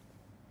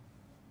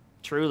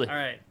 Truly. All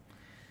right.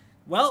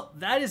 Well,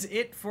 that is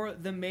it for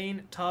the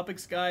main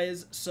topics,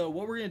 guys. So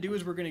what we're going to do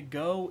is we're going to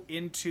go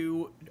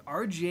into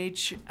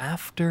RGH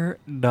After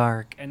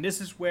Dark. And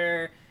this is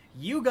where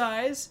you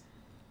guys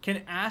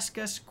can ask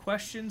us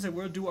questions and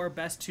we'll do our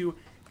best to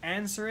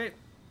answer it.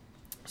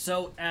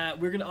 So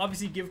we're going to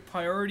obviously give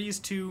priorities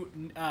to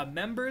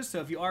members. So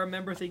if you are a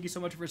member, thank you so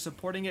much for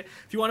supporting it.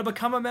 If you want to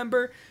become a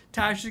member,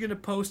 Tash is going to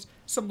post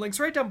some links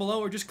right down below,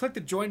 or just click the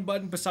join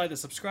button beside the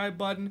subscribe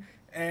button.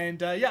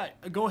 And yeah,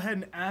 go ahead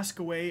and ask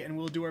away, and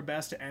we'll do our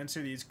best to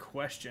answer these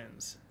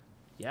questions.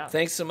 Yeah.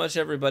 Thanks so much,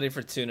 everybody,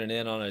 for tuning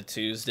in on a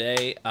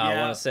Tuesday. I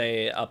Yeah. want to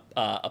say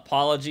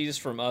apologies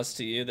from us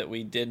to you that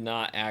we did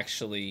not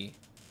actually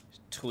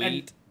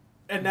tweet.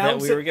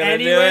 Announce we were it gonna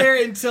do anywhere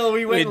it. until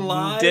we went We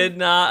live. did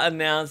not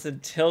announce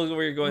until we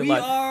were going We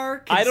live.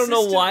 are I don't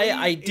know why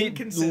I consistently did.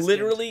 inconsistent.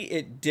 Literally,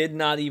 it did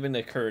not even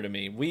occur to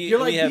me. You're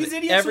like, we have these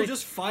idiots every will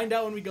just find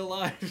out when we go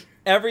live.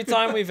 every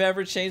time we've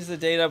ever changed the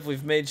date up,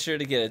 we've made sure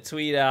to get a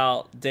tweet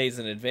out days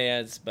in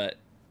advance, but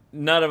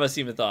none of us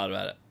even thought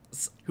about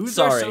it. Who's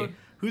Sorry.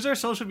 who's our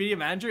social media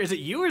manager? Is it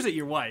you or is it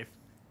your wife?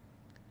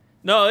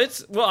 No,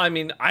 I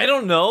mean, I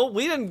don't know.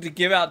 We didn't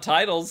give out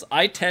titles.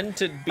 I tend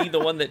to be the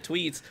one that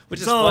tweets,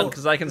 which is So- fun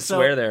because I can so-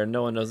 swear there and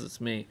no one knows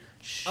it's me.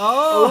 Shh.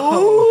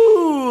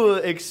 Oh, Ooh,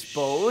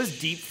 exposed,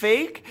 deep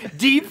fake,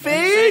 deep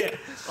fake.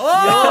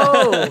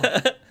 oh!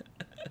 What's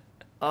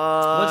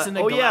What's in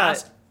the oh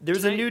glass yeah,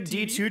 there's a tonight, new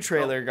TV? D2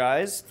 trailer,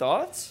 guys.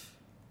 Thoughts?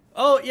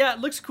 Oh yeah, it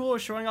looks cool,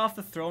 showing off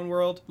the throne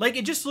world. Like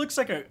it just looks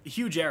like a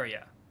huge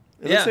area.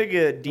 It Yeah. looks like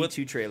a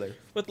D2 trailer.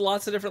 With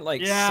lots of different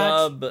Yeah,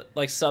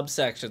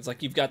 subsections.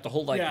 Like you've got the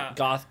whole Yeah.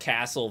 goth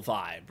castle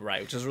vibe,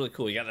 right? Which is really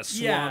cool. You got the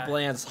Yeah.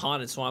 swamplands,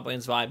 haunted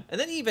swamplands vibe, and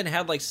then you even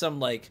had like some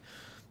like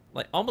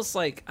almost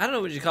like I don't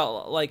know what you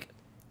call it, like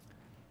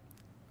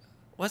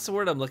what's the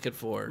word I'm looking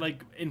for?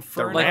 Like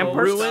inferno. like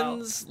Ramparts?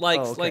 ruins, like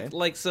Oh, okay.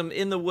 like some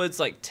in the woods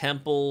like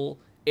temple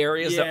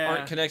areas that Yeah.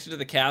 aren't connected to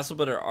the castle,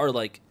 but are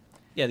like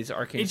these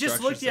arcane. It just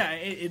structures looked, yeah,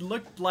 it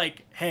looked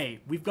like, hey,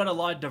 we've got a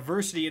lot of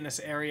diversity in this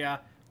area,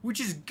 which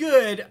is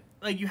good.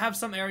 Like, you have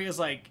some areas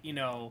like,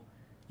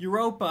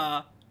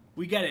 Europa,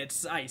 we get it,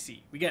 it's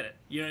icy, we get it,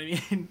 you know what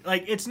I mean?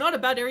 Like, it's not a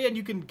bad area, and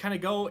you can kind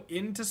of go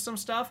into some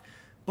stuff,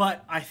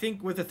 but I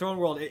think with the Throne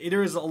World,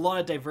 there is a lot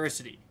of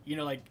diversity,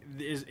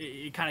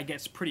 it kind of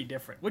gets pretty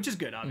different, which is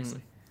good,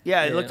 obviously.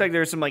 Yeah, it Yeah. looked like there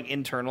was some like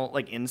internal,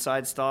 like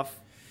inside stuff.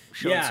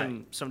 Showing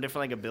Yeah. some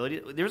different like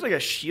ability. There was like a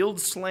shield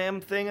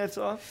slam thing I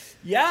saw.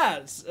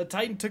 Yeah, a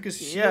Titan took his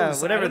shield. Yeah,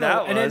 whatever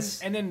that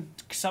was. And then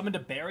summoned a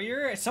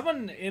barrier.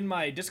 Someone in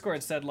my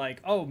Discord said like,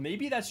 "Oh,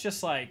 maybe that's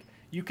just like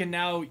you can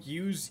now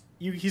use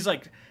you." He's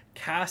like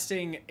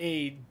casting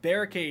a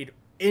barricade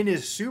in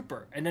his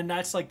super, and then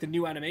that's like the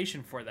new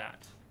animation for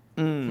that.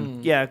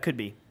 Yeah, it could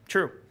be.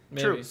 True.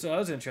 Maybe. True. So that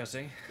was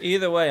interesting.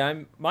 Either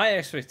way, my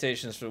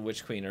expectations for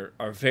Witch Queen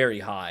are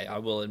very high. I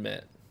will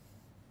admit.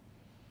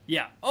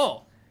 Yeah.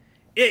 Oh,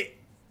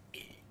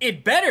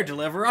 it better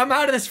deliver. I'm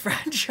out of this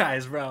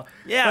franchise, bro.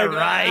 Yeah, Like,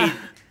 right.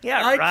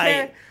 Yeah, I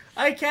right.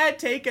 I can't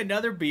take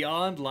another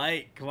Beyond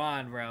Light. Come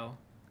on, bro.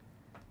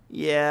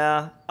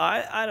 Yeah,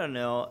 I don't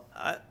know.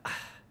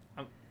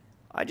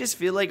 I just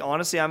feel like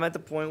honestly I'm at the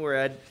point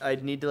where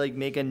I'd need to like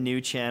make a new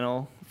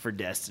channel for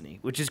Destiny,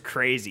 which is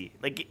crazy.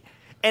 Like,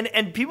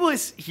 and people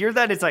hear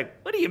that it's like,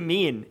 what do you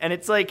mean? And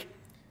it's like,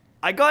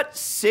 I got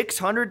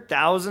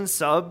 600,000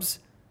 subs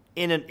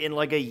in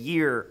like a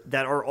year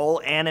that are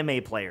all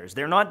anime players.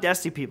 They're not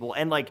Destiny people,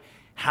 and like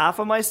half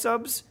of my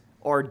subs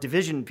are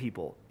Division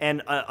people,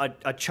 and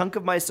a chunk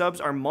of my subs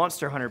are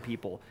Monster Hunter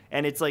people.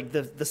 And it's like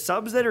the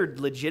subs that are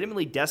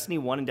legitimately Destiny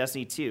 1 and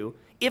Destiny 2,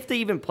 if they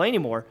even play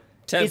anymore,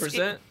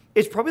 10%?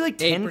 It's probably like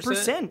 8%?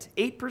 10%,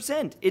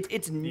 8%.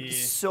 It's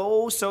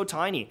so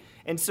tiny.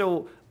 And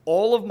so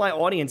all of my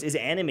audience is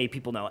anime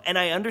people now. And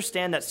I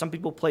understand that some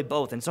people play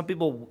both and some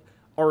people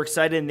are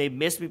excited and they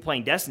miss me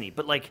playing Destiny.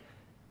 But like,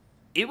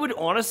 it would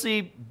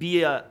honestly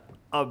be a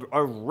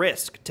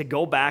risk to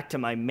go back to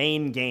my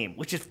main game,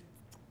 which is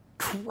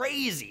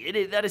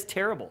crazy. That is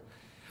terrible.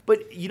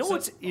 But you know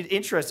what's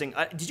interesting?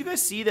 Did you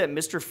guys see that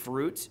Mr.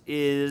 Fruit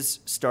is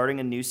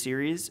starting a new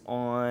series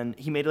on?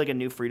 He made like a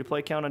new free-to-play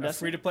account on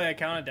Destiny. Free-to-play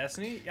account on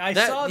Destiny? I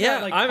saw that.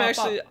 Yeah, Like, I'm pop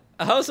actually. up.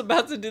 I was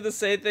about to do the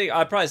same thing.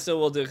 I probably still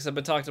will do it because I've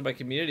been talking to my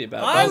community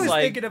about it. I was was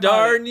like, thinking about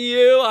darn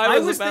you! I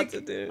was about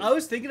to do. I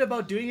was thinking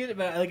about doing it,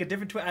 but like a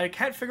different twist. I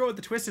can't figure out what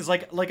the twist is.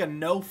 Like a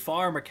no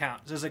farm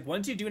account. So it's like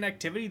once you do an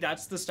activity,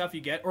 that's the stuff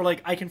you get. Or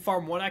like I can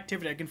farm one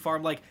activity. I can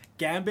farm like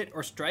Gambit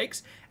or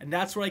Strikes, and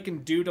that's what I can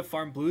do to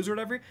farm blues or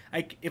whatever.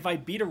 If I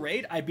beat a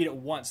raid, I beat it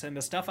once, and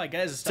the stuff I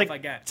get is the stuff I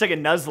get. It's like a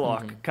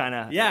Nuzlocke kind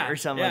of, or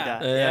something like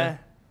that.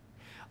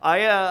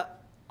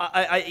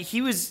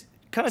 He was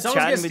kind of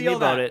Someone's chatting with me gonna steal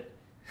about that. it.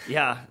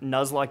 Yeah,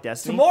 Nuzlocke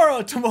Destiny. Tomorrow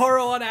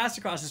on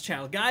Astrocross's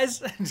channel,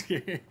 guys.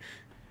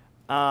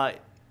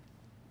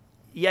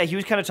 Yeah, he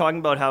was kind of talking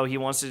about how he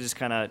wants to just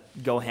kind of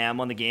go ham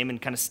on the game and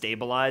kind of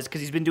stabilize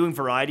because he's been doing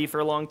variety for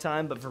a long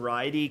time, but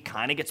variety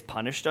kind of gets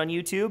punished on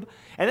YouTube.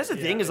 And that's the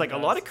thing is like a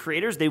lot of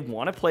creators, they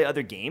want to play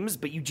other games,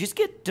 but you just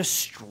get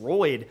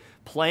destroyed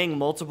playing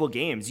multiple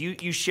games.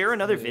 You share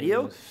another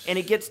video and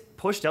it gets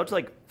pushed out to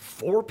like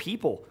 4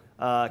 people.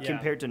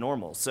 Compared to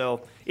normal.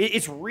 So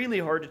it's really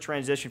hard to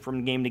transition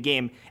from game to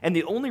game. And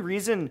the only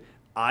reason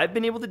I've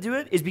been able to do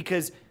it is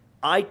because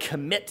I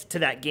commit to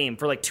that game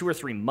for like 2 or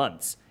 3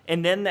 months.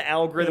 And then the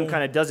algorithm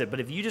kind of does it. But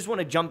if you just want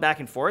to jump back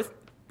and forth,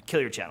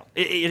 kill your channel.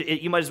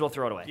 You might as well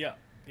throw it away.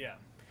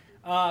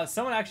 Yeah.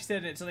 Someone actually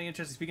said something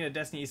interesting. Speaking of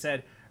Destiny, he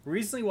said,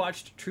 recently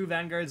watched True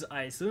Vanguard's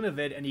Isluna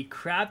vid and he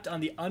crapped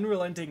on the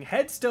unrelenting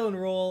headstone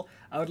role.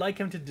 I would like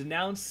him to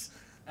denounce...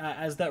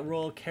 as that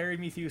role carried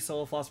me through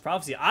Soul of Lost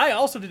Prophecy. I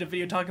also did a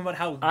video talking about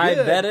how good I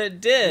bet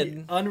it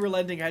did. the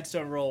unrelenting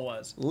headstone role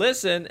was.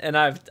 Listen, and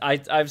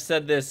I've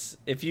said this.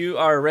 If you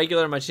are a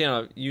regular on my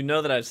channel, you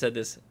know that I've said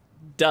this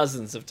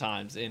dozens of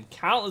times in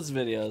countless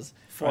videos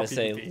where I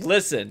say,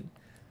 listen,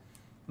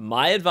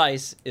 my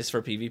advice is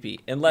for PvP.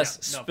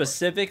 Unless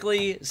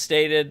specifically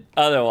stated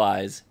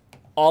otherwise,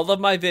 all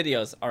of my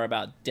videos are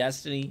about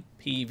Destiny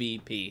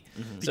PvP.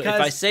 So if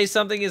I say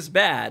something is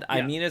bad,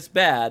 I mean it's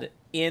bad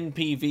in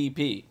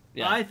PvP.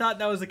 I thought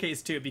that was the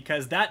case too,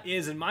 because that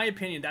is, in my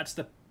opinion, that's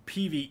the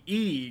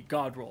PvE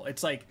god role.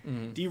 It's like,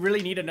 do you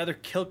really need another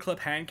kill clip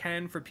hand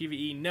cannon for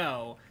PvE?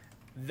 No.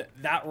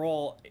 That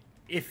role,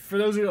 if for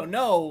those who don't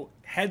know,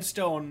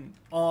 headstone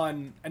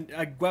on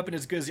a weapon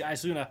as good as the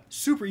Isluna,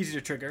 super easy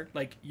to trigger.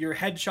 Like, you're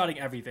headshotting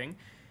everything.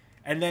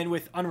 And then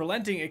with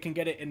Unrelenting, it can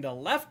get it in the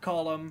left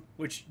column,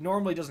 which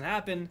normally doesn't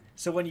happen.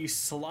 So when you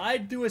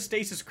slide through a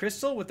stasis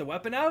crystal with the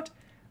weapon out,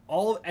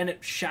 and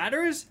it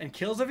shatters and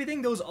kills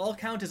everything, those all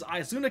count as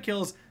Isluna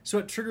kills, so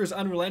it triggers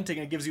Unrelenting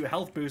and gives you a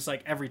health boost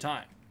like every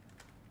time.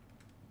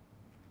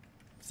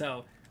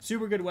 So,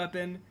 super good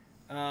weapon.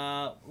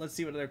 Let's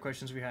see what other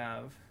questions we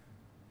have.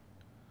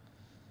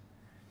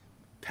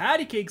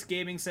 Patty Cakes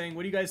Gaming saying,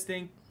 what do you guys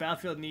think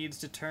Battlefield needs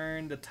to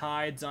turn the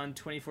tides on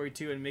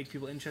 2042 and make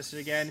people interested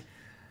again?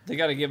 They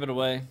got to give it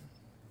away.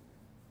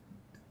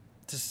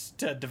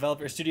 To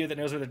developer studio that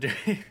knows what they're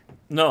doing.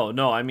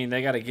 No. I mean,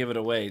 they got to give it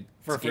away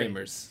for to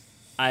gamers.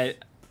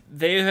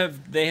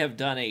 They have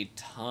done a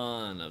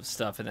ton of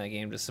stuff in that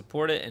game to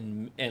support it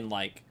and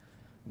like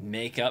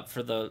make up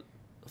for the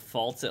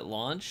faults at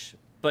launch,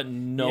 but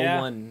no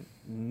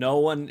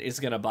one is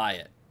gonna buy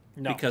it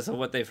because of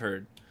what they've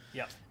heard.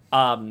 Yeah.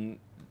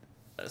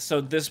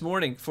 So this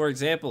morning, for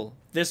example,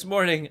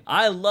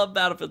 I love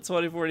Battlefield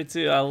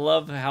 2042. I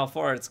love how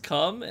far it's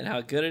come and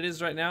how good it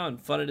is right now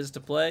and fun it is to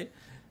play.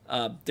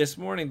 This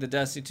morning, the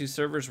Destiny 2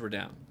 servers were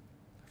down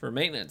for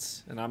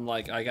maintenance, and I'm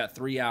like, I got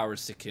 3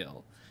 hours to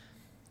kill.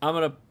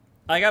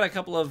 I got a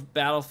couple of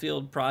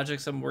Battlefield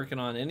projects I'm working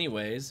on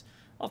anyways.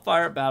 I'll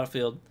fire up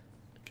Battlefield.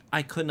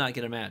 I could not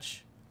get a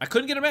match.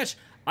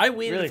 I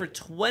waited for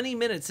 20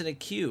 minutes in a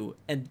queue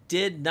and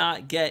did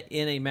not get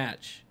in a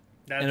match.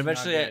 That's and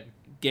eventually not I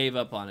gave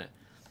up on it.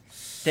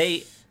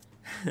 They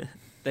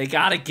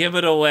gotta give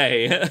it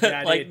away.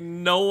 Yeah, like,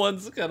 no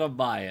one's gonna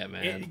buy it,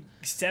 man.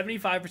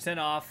 75%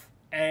 off.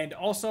 And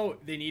also,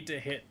 they need to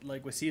hit,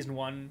 like, with Season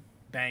 1,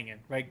 banging.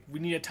 Right? We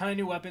need a ton of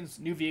new weapons,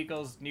 new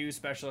vehicles, new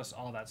specialists,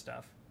 all that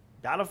stuff.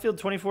 Battlefield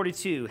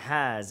 2042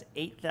 has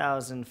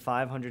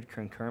 8,500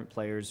 concurrent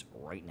players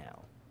right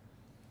now.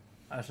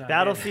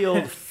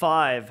 Battlefield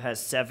 5 has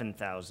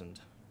 7,000.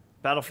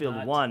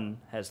 Battlefield 1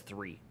 has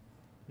 3.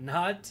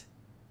 Not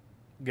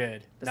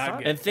good. Not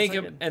good.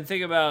 And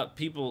think about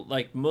people,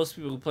 like most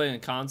people who play on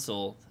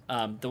console,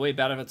 the way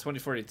Battlefield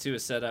 2042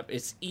 is set up,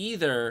 it's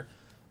either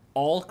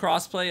all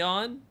crossplay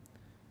on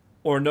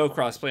or no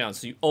crossplay on.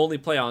 So you only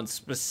play on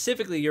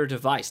specifically your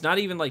device, not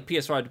even like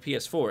PS5 to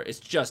PS4. It's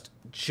just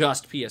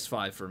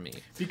PS5 for me.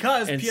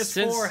 Because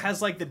PS4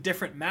 has like the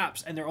different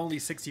maps and they're only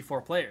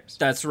 64 players.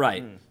 That's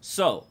right.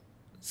 So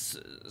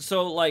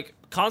So like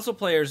console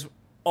players,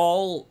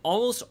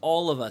 almost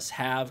all of us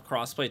have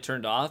crossplay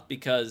turned off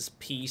because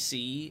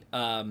PC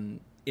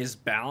is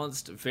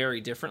balanced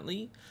very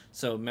differently.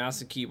 So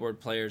mouse and keyboard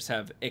players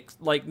have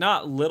like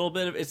not little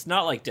bit of, it's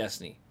not like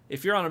Destiny.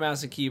 If you're on a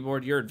mouse and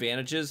keyboard, your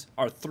advantages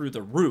are through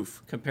the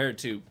roof compared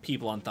to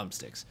people on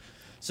thumbsticks.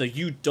 So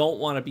you don't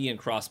want to be in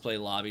crossplay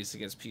lobbies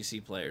against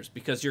PC players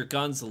because your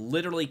guns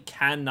literally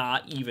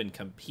cannot even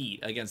compete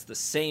against the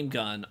same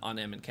gun on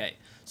M&K.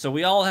 So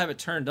we all have it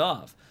turned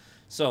off.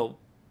 So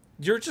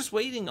you're just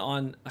waiting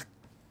on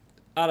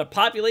a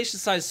population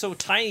size so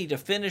tiny to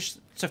finish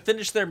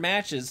their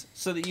matches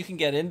so that you can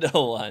get into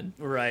one.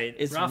 Right.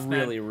 It's rough,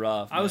 really man.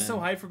 rough. I was man. so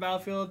hyped for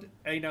Battlefield.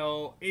 You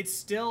know, it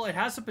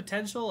has the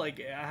potential.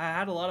 Like, I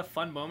had a lot of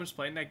fun moments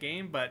playing that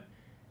game, but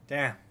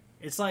damn,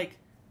 it's like,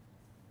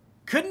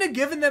 couldn't have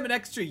given them an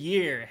extra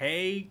year.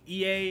 Hey,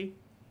 EA,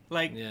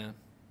 like, Yeah.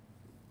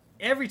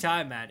 every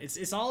time, man, it's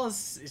just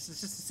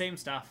the same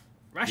stuff.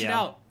 Rush it Yeah.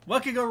 out.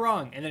 What could go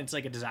wrong? And then it's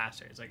like a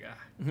disaster. It's like,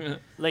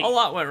 Like a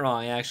lot went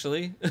wrong,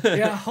 actually.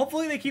 yeah.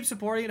 Hopefully they keep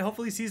supporting it.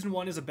 Hopefully season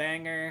 1 is a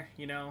banger.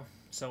 You know,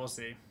 so we'll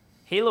see.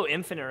 Halo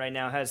Infinite right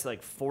now has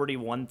like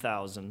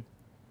 41,000.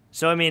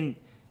 So I mean,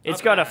 it's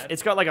Not got bad.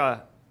 it's got like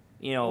a,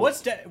 you know,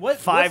 What's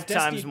 5 Destiny-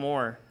 times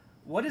more.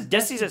 What is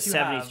Destiny's at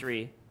Destiny 2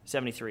 have?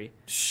 73.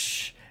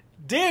 Shh,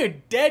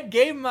 dude, dead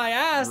game my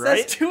ass. Right?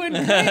 That's too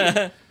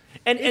insane.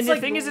 And It's the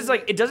like, thing is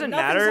like it doesn't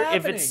nothing's matter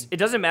if happening. it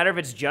doesn't matter if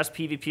it's just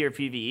PvP or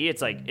PvE.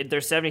 It's like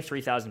there's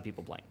 73,000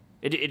 people playing.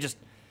 It just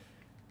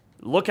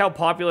look how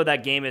popular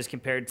that game is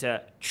compared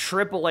to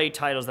AAA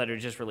titles that are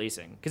just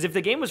releasing. Because if the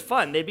game was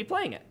fun, they'd be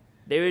playing it.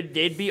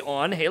 They'd be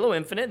on Halo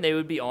Infinite and they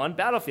would be on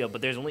Battlefield.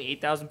 But there's only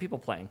 8,000 people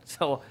playing.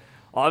 So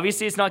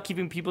obviously it's not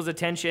keeping people's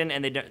attention,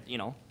 and they don't, you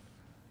know.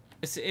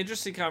 It's an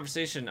interesting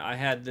conversation I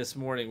had this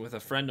morning with a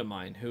friend of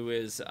mine who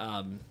is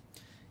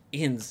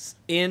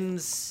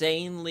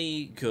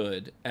insanely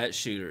good at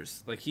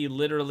shooters. Like he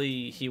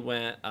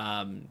went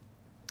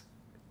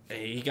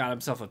he got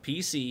himself a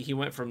PC. He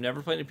went from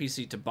never playing a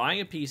PC to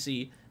buying a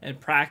PC and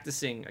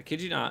practicing, I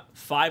kid you not,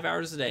 5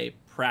 hours a day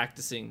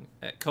practicing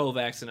at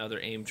Kovacs and other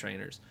aim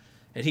trainers.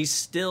 And he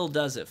still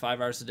does it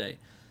 5 hours a day.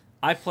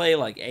 I play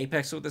like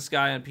Apex with this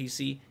guy on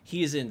PC.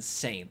 He is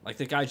insane. Like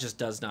the guy just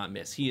does not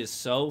miss. He is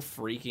so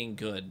freaking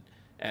good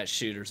at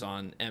shooters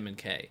on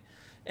M&K.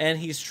 And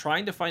he's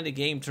trying to find a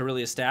game to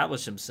really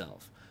establish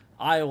himself.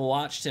 I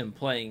watched him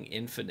playing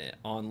Infinite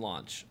on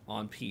launch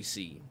on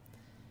PC,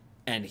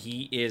 and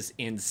he is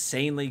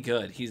insanely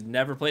good. He's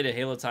never played a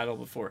Halo title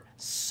before.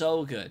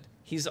 So good.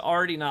 He's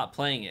already not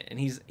playing it, and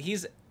he's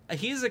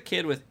a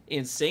kid with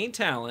insane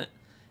talent,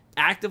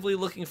 actively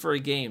looking for a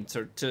game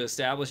to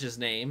establish his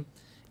name.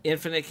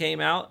 Infinite came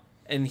out,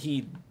 and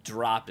he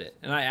dropped it.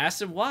 And I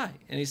asked him why,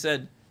 and he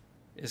said,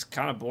 "It's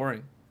kind of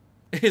boring."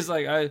 He's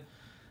like,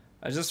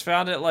 I just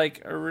found it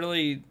like a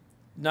really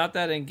not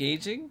that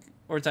engaging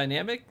or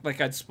dynamic. Like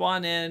I'd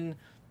spawn in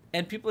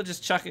and people are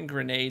just chucking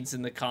grenades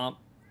in the comp,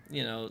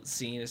 you know,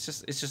 scene. It's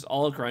just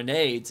all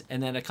grenades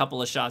and then a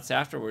couple of shots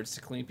afterwards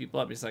to clean people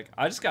up. He's like,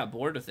 I just got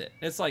bored with it.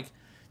 It's like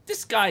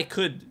this guy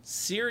could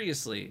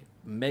seriously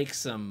make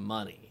some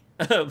money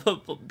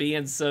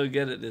being so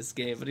good at this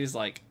game, but he's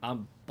like,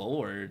 I'm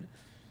bored.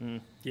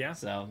 Yeah.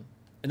 So,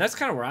 and that's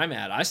kind of where I'm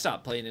at. I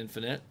stopped playing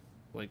Infinite.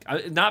 Like,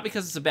 not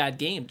because it's a bad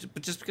game,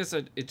 but just because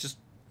I just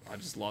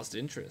lost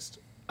interest.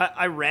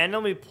 I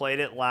randomly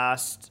played it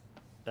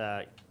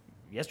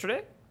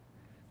yesterday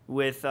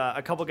with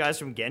a couple guys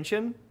from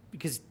Genshin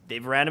because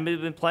they've randomly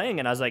been playing,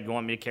 and I was like, "You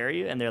want me to carry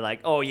you?" And they're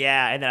like, "Oh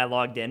yeah," and then I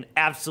logged in,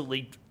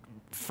 absolutely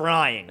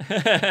frying.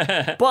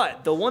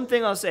 But the one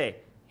thing I'll say,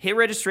 hit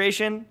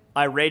registration,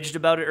 I raged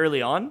about it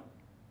early on.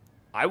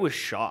 I was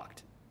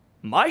shocked.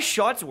 My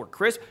shots were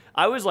crisp.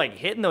 I was like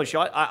hitting those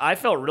shots. I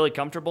felt really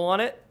comfortable on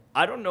it.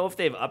 I don't know if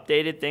they've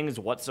updated things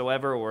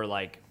whatsoever or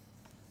like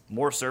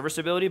more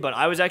serviceability, but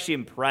I was actually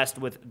impressed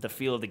with the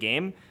feel of the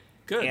game.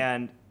 Good.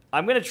 And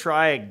I'm going to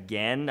try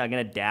again. I'm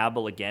going to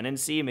dabble again and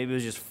see. Maybe it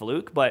was just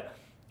fluke, but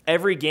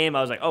every game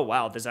I was like, oh,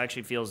 wow, this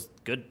actually feels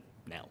good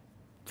now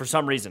for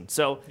some reason.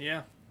 So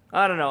Yeah.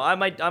 I don't know. I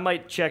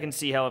might check and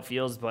see how it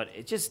feels, but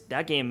it just,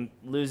 that game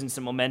losing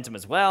some momentum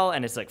as well,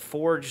 and it's like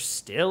Forge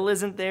still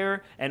isn't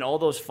there, and all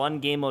those fun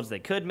game modes they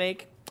could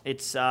make.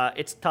 It's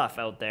tough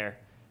out there.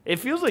 It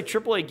feels like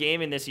AAA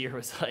gaming this year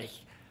was like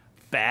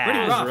bad. Pretty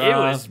rough. It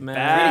was man.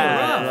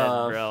 bad, Pretty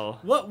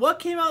rough. bro. What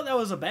came out that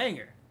was a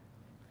banger?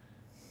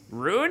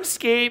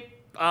 RuneScape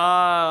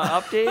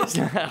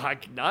updates,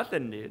 like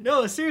nothing, dude.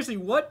 No, seriously,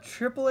 what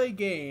AAA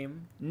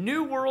game?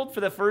 New World for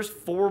the first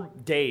 4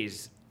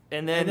 days,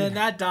 and And then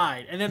that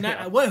died. And then that.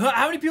 Yeah. What?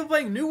 How many people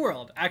playing New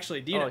World?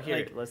 Actually, do you oh, know? here,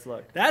 Like, let's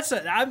look.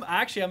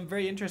 I'm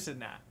very interested in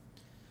that.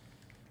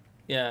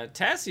 Yeah,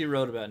 Tassie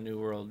wrote about New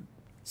World.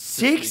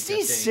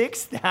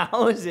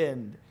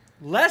 66,000.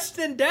 Less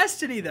than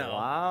Destiny though.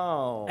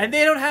 Wow. And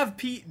they don't have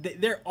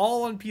they're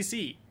all on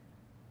PC.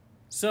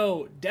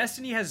 So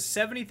Destiny has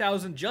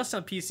 70,000 just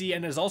on PC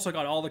and has also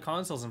got all the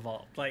consoles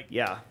involved. Like,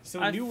 yeah. so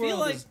I New feel World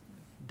like- is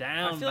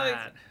down I feel like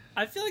bad.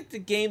 I feel like the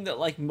game that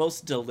like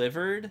most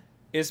delivered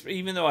is,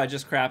 even though I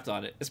just crapped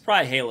on it, it's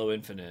probably Halo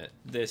Infinite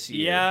this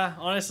year. Yeah,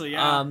 honestly,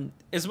 yeah.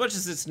 As much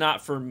as it's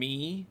not for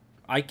me,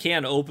 I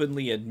can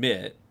openly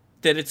admit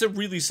that it's a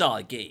really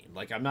solid game.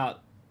 Like I'm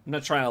not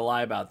trying to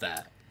lie about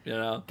that. You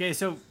know. Okay,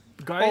 so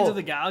Guardians of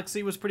the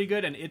Galaxy was pretty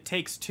good, and It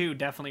Takes Two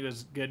definitely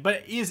was good.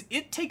 But is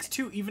It Takes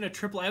Two even a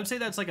triple? I would say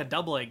that's like a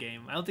double A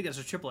game. I don't think that's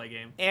a triple A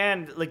game.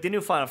 And like the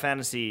new Final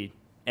Fantasy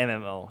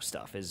MMO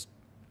stuff is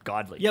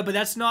godly. Yeah, but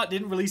that's not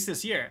didn't release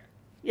this year.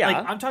 Yeah.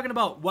 Like I'm talking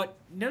about what?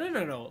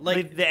 No.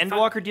 Like the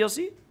Endwalker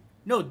DLC?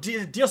 No,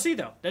 DLC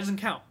though. That doesn't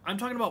count. I'm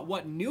talking about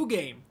what new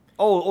game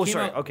Oh, came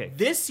sorry. out Okay.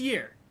 this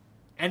year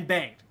and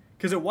banged.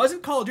 Because it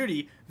wasn't Call of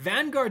Duty.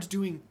 Vanguard's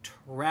doing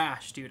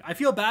trash, dude. I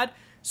feel bad.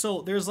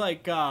 So there's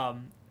like a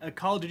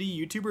Call of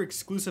Duty YouTuber,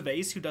 Exclusive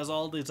Ace, who does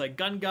all these like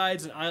gun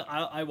guides, and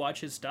I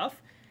watch his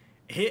stuff.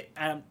 This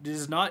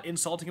is not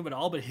insulting him at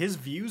all, but his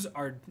views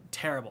are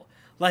terrible.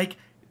 Like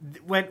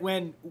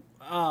when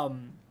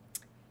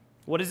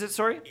What is it?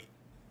 Sorry.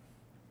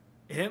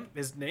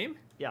 his name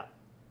Yeah.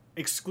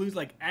 exclude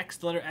like X,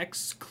 the letter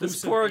X, exclusive.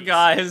 This poor Ace.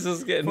 guy is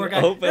just getting Poor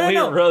guy. openly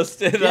No.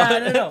 roasted. Yeah,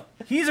 on no.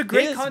 He's a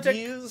great His content.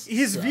 views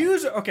His suck.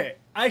 views are okay.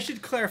 I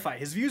should clarify.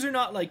 His views are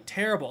not like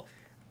terrible,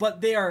 but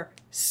they are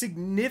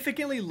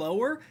significantly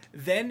lower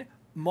than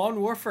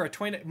Modern Warfare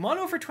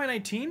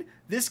 2019.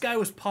 This guy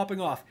was popping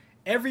off.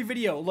 Every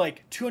video,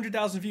 like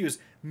 200,000 views,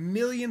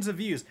 millions of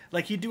views.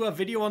 Like he'd do a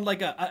video on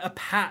like a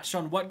patch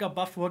on what got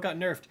buffed, what got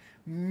nerfed.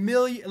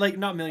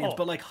 Not millions,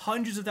 but like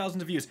hundreds of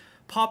thousands of views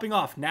popping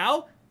off.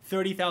 Now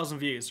 30,000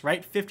 views,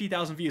 right?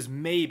 50,000 views,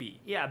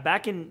 maybe. Yeah.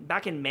 Back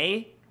in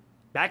May,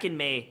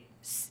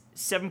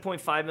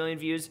 7.5 million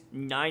views,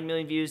 9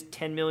 million views,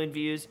 10 million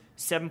views,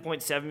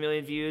 7.7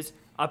 million views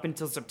up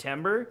until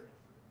September.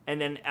 And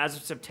then as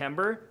of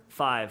September,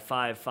 5,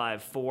 4,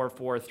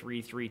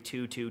 3, 3,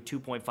 2,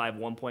 2.5,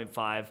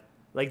 1.5.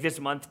 Like this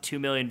month, 2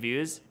 million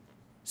views.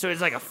 So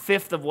it's like a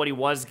fifth of what he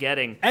was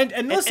getting. And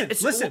listen.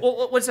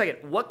 One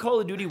second. What Call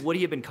of Duty would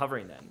he have been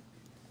covering then?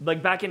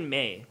 Like back in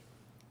May.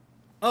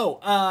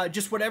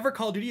 Just whatever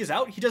Call of Duty is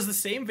out, he does the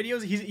same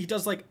videos. He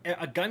does like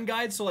a gun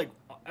guide, so like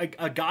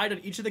a guide on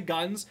each of the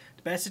guns,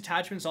 the best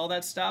attachments, all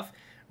that stuff,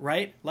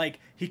 right? Like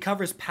he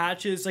covers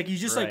patches. Like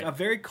he's just like Right. a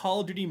very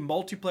Call of Duty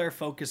multiplayer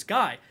focused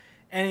guy,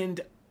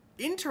 and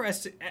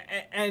interesting.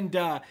 And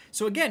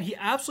so again, he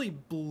absolutely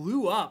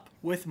blew up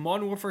with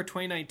Modern Warfare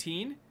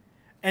 2019,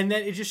 and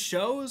then it just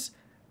shows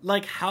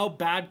like how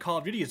bad Call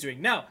of Duty is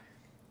doing. Now,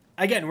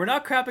 again, we're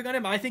not crapping on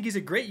him. I think he's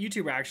a great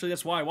YouTuber. Actually,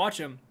 that's why I watch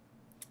him.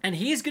 And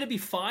he's going to be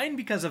fine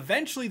because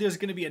eventually there's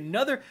going to be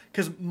another,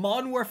 because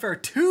Modern Warfare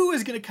 2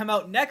 is going to come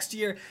out next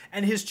year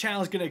and his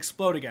channel is going to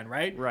explode again,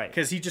 right? Right.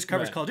 Because he just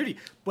covers Right. Call of Duty.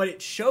 But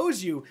it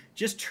shows you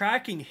just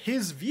tracking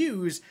his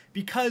views,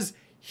 because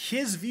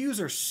his views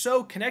are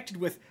so connected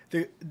with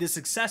the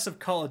success of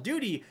Call of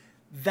Duty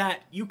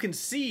that you can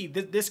see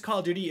that this Call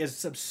of Duty is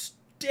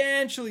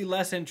substantially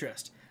less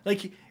interest.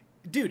 Like,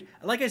 dude,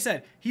 like I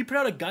said, he put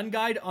out a gun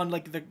guide on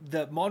like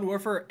the Modern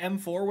Warfare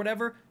M4 or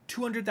whatever,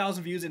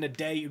 200,000 views in a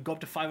day. You go up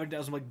to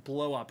 500,000, like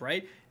blow up,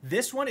 right?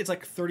 This one, it's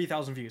like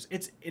 30,000 views.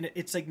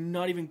 It's like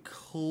not even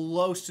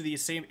close to the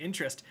same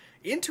interest.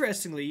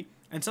 Interestingly,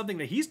 and something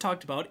that he's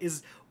talked about,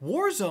 is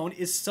Warzone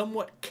is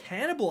somewhat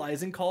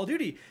cannibalizing Call of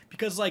Duty,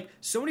 because like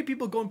so many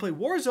people go and play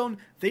Warzone,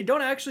 they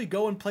don't actually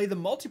go and play the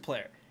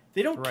multiplayer.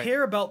 They don't Right.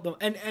 care about them,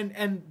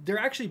 and they're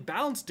actually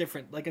balanced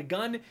different. Like a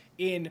gun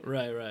in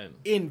Right.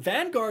 in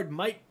Vanguard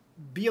might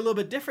be a little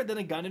bit different than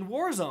a gun in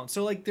Warzone.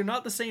 So like they're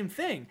not the same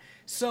thing.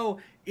 So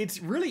it's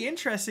really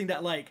interesting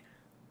that like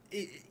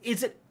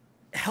is it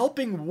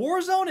helping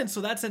Warzone, and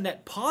so that's a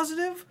net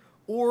positive,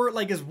 or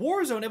like is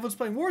Warzone, everyone's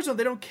playing Warzone,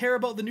 they don't care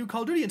about the new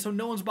Call of Duty, and so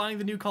no one's buying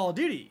the new Call of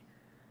Duty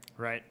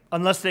Right.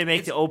 Unless they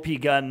make the OP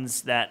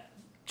guns that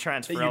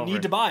transfer that you over.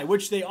 need to buy,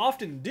 which they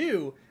often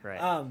do.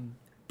 Right.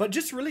 But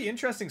just really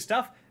interesting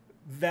stuff.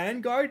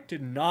 Vanguard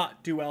did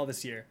not do well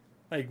this year.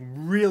 Like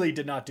really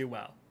did not do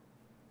well.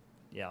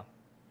 Yeah.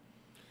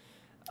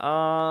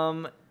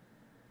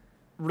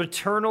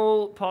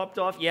 Returnal popped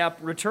off. Yeah,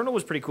 Returnal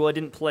was pretty cool. I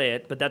didn't play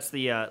it, but that's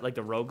the like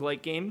the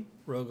roguelike game.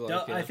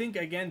 Roguelike. yeah. I think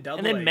again, Double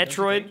And then A, don't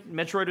you think?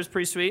 Metroid was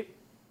pretty sweet.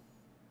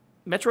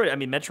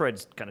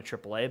 Metroid's kind of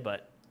AAA,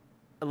 but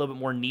a little bit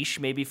more niche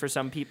maybe for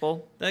some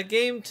people. That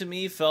game to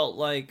me felt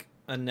like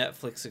a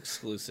Netflix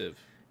exclusive.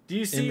 Do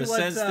you see In the what,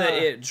 sense that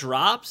it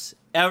drops,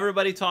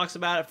 everybody talks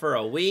about it for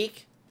a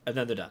week, and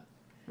then they're done.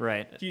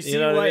 Right. Do you see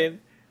know what, what I mean?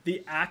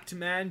 the Act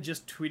Man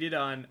just tweeted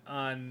on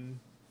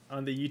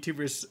the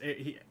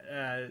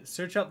YouTubers?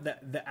 Search up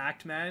the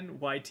Act Man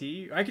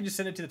YT. Or I can just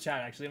send it to the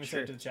chat. Actually, let me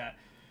send it to the chat.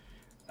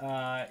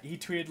 He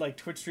tweeted like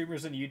Twitch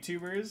streamers and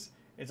YouTubers.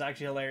 It's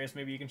actually hilarious.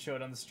 Maybe you can show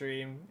it on the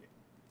stream.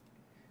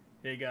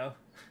 There you go.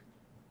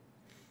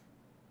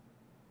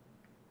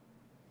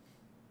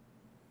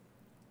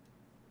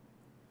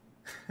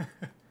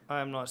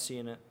 I'm not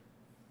seeing it.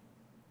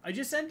 I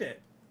just sent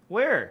it.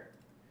 Where?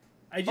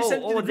 I just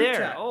sent it to the group there.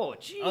 chat. Oh,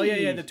 geez. Oh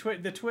yeah, the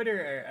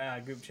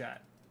Twitter group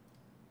chat.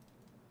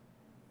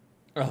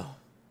 Oh.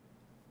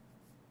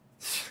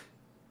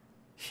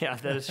 Yeah,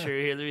 that is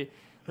true. Here,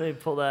 let me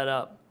pull that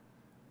up.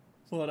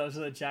 Pull it up so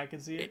the chat can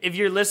see it. If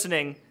you're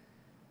listening,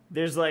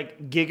 there's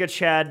like Giga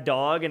Chad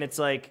Dog, and it's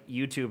like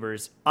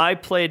YouTubers. I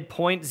played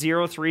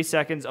 0.03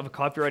 seconds of a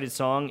copyrighted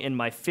song in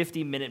my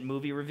 50-minute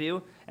movie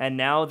review, and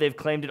now they've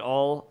claimed it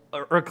all,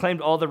 or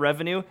claimed all the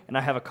revenue, and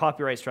I have a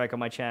copyright strike on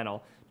my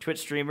channel. Twitch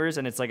streamers,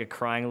 and it's like a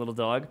crying little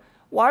dog.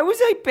 Why was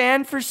I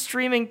banned for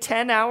streaming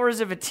 10 hours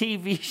of a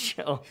TV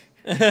show?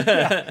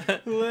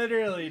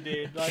 Literally,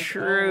 dude. Like,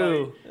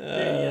 True. Oh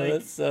dude,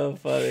 That's so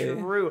funny.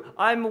 True.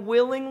 I'm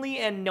willingly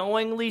and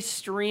knowingly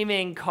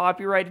streaming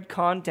copyrighted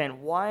content.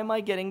 Why am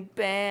I getting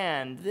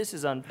banned? This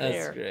is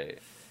unfair. That's great.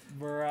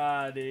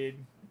 bruh,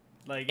 dude.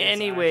 Like, it's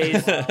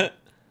Anyways, actually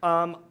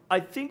wild. I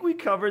think we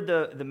covered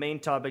the main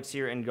topics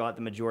here and got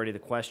the majority of the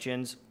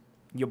questions.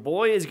 Your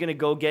boy is going to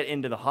go get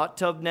into the hot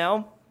tub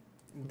now.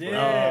 Dude,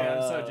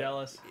 I'm so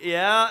jealous.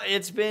 Yeah,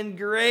 it's been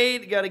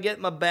great. Got to get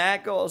my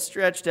back all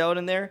stretched out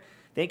in there.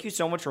 Thank you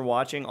so much for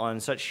watching on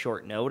such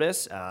short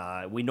notice.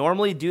 We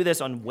normally do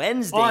this on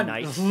Wednesday On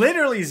night.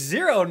 literally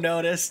zero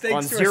notice.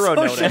 Thanks On to zero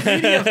our social notice.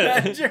 media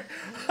manager.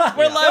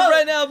 We're live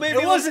right now, baby.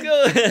 It Let's wasn't,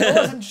 go. it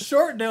wasn't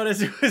short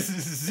notice. It was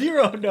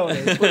zero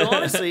notice. But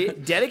honestly,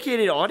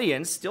 dedicated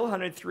audience, still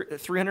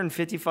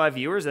 355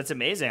 viewers. That's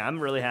amazing. I'm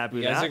really happy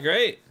with You guys that. are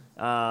great.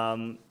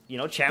 Channel's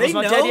They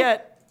not know- dead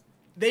yet.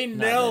 They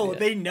know.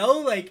 They know.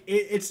 Like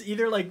it's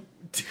either like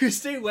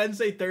Tuesday,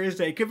 Wednesday,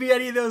 Thursday. It could be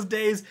any of those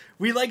days.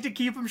 We like to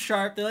keep them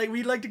sharp.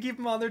 We like to keep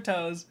them on their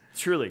toes.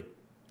 Truly.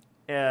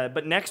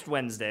 But next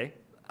Wednesday,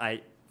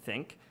 I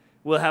think,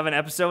 we'll have an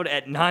episode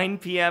at 9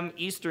 p.m.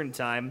 Eastern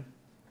Time.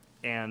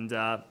 And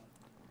I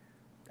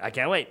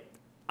can't wait.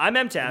 I'm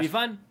It'll be MTash.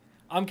 fun.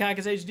 I'm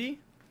Cactus HD.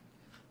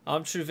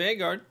 I'm True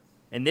Vanguard.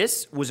 And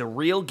this was a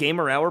real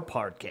Gamer Hour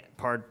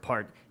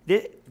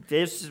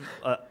This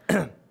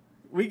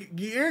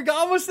You're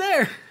almost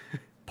there.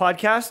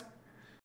 podcast